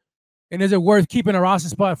Damian. And is it worth keeping a roster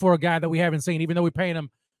spot for a guy that we haven't seen, even though we're paying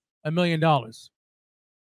him $1 million?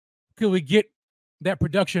 Could we get that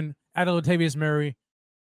production out of Latavius Murray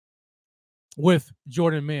with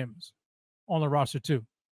Jordan Mims on the roster too?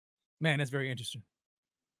 Man, that's very interesting.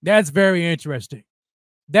 That's very interesting.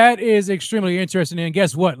 That is extremely interesting. And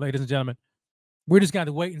guess what, ladies and gentlemen? We're just going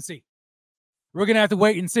to wait and see. We're going to have to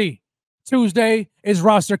wait and see. Tuesday is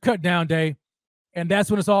roster cutdown day, and that's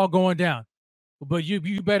when it's all going down. But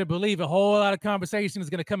you better believe a whole lot of conversation is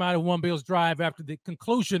going to come out of One Bills Drive after the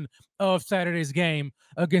conclusion of Saturday's game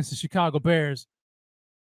against the Chicago Bears.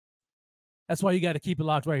 That's why you got to keep it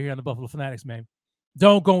locked right here on the Buffalo Fanatics, man.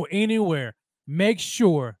 Don't go anywhere. Make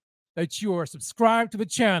sure that you are subscribed to the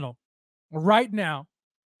channel right now.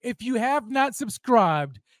 If you have not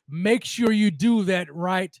subscribed, make sure you do that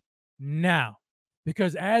right now.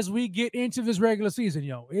 Because as we get into this regular season,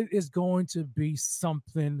 it is going to be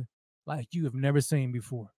something like you have never seen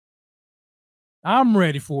before. I'm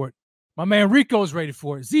ready for it. My man Rico's ready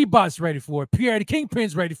for it. Z-Bot's ready for it. Pierre the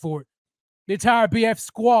Kingpin's ready for it. The entire BF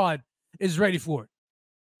squad is ready for it.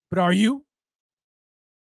 But are you?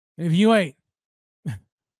 And if you ain't,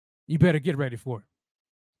 you better get ready for it.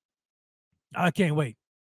 I can't wait.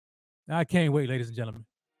 I can't wait, ladies and gentlemen.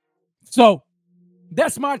 So,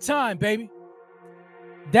 that's my time, baby.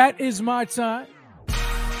 That is my time.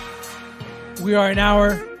 We are an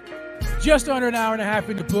hour, just under an hour and a half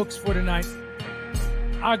in the books for tonight.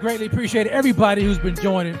 I greatly appreciate everybody who's been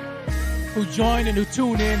joining, who joined and who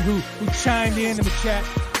tuned in, who chimed in the chat.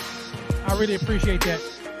 I really appreciate that.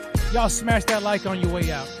 Y'all smash that like on your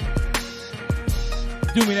way out.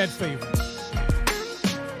 Do me that favor.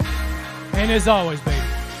 And as always, baby,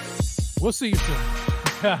 we'll see you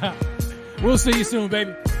soon. We'll see you soon,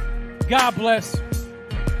 baby. God bless.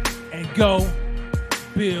 And go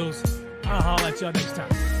Bills. I'll holler at y'all next time.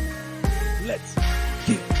 Let's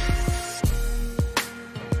get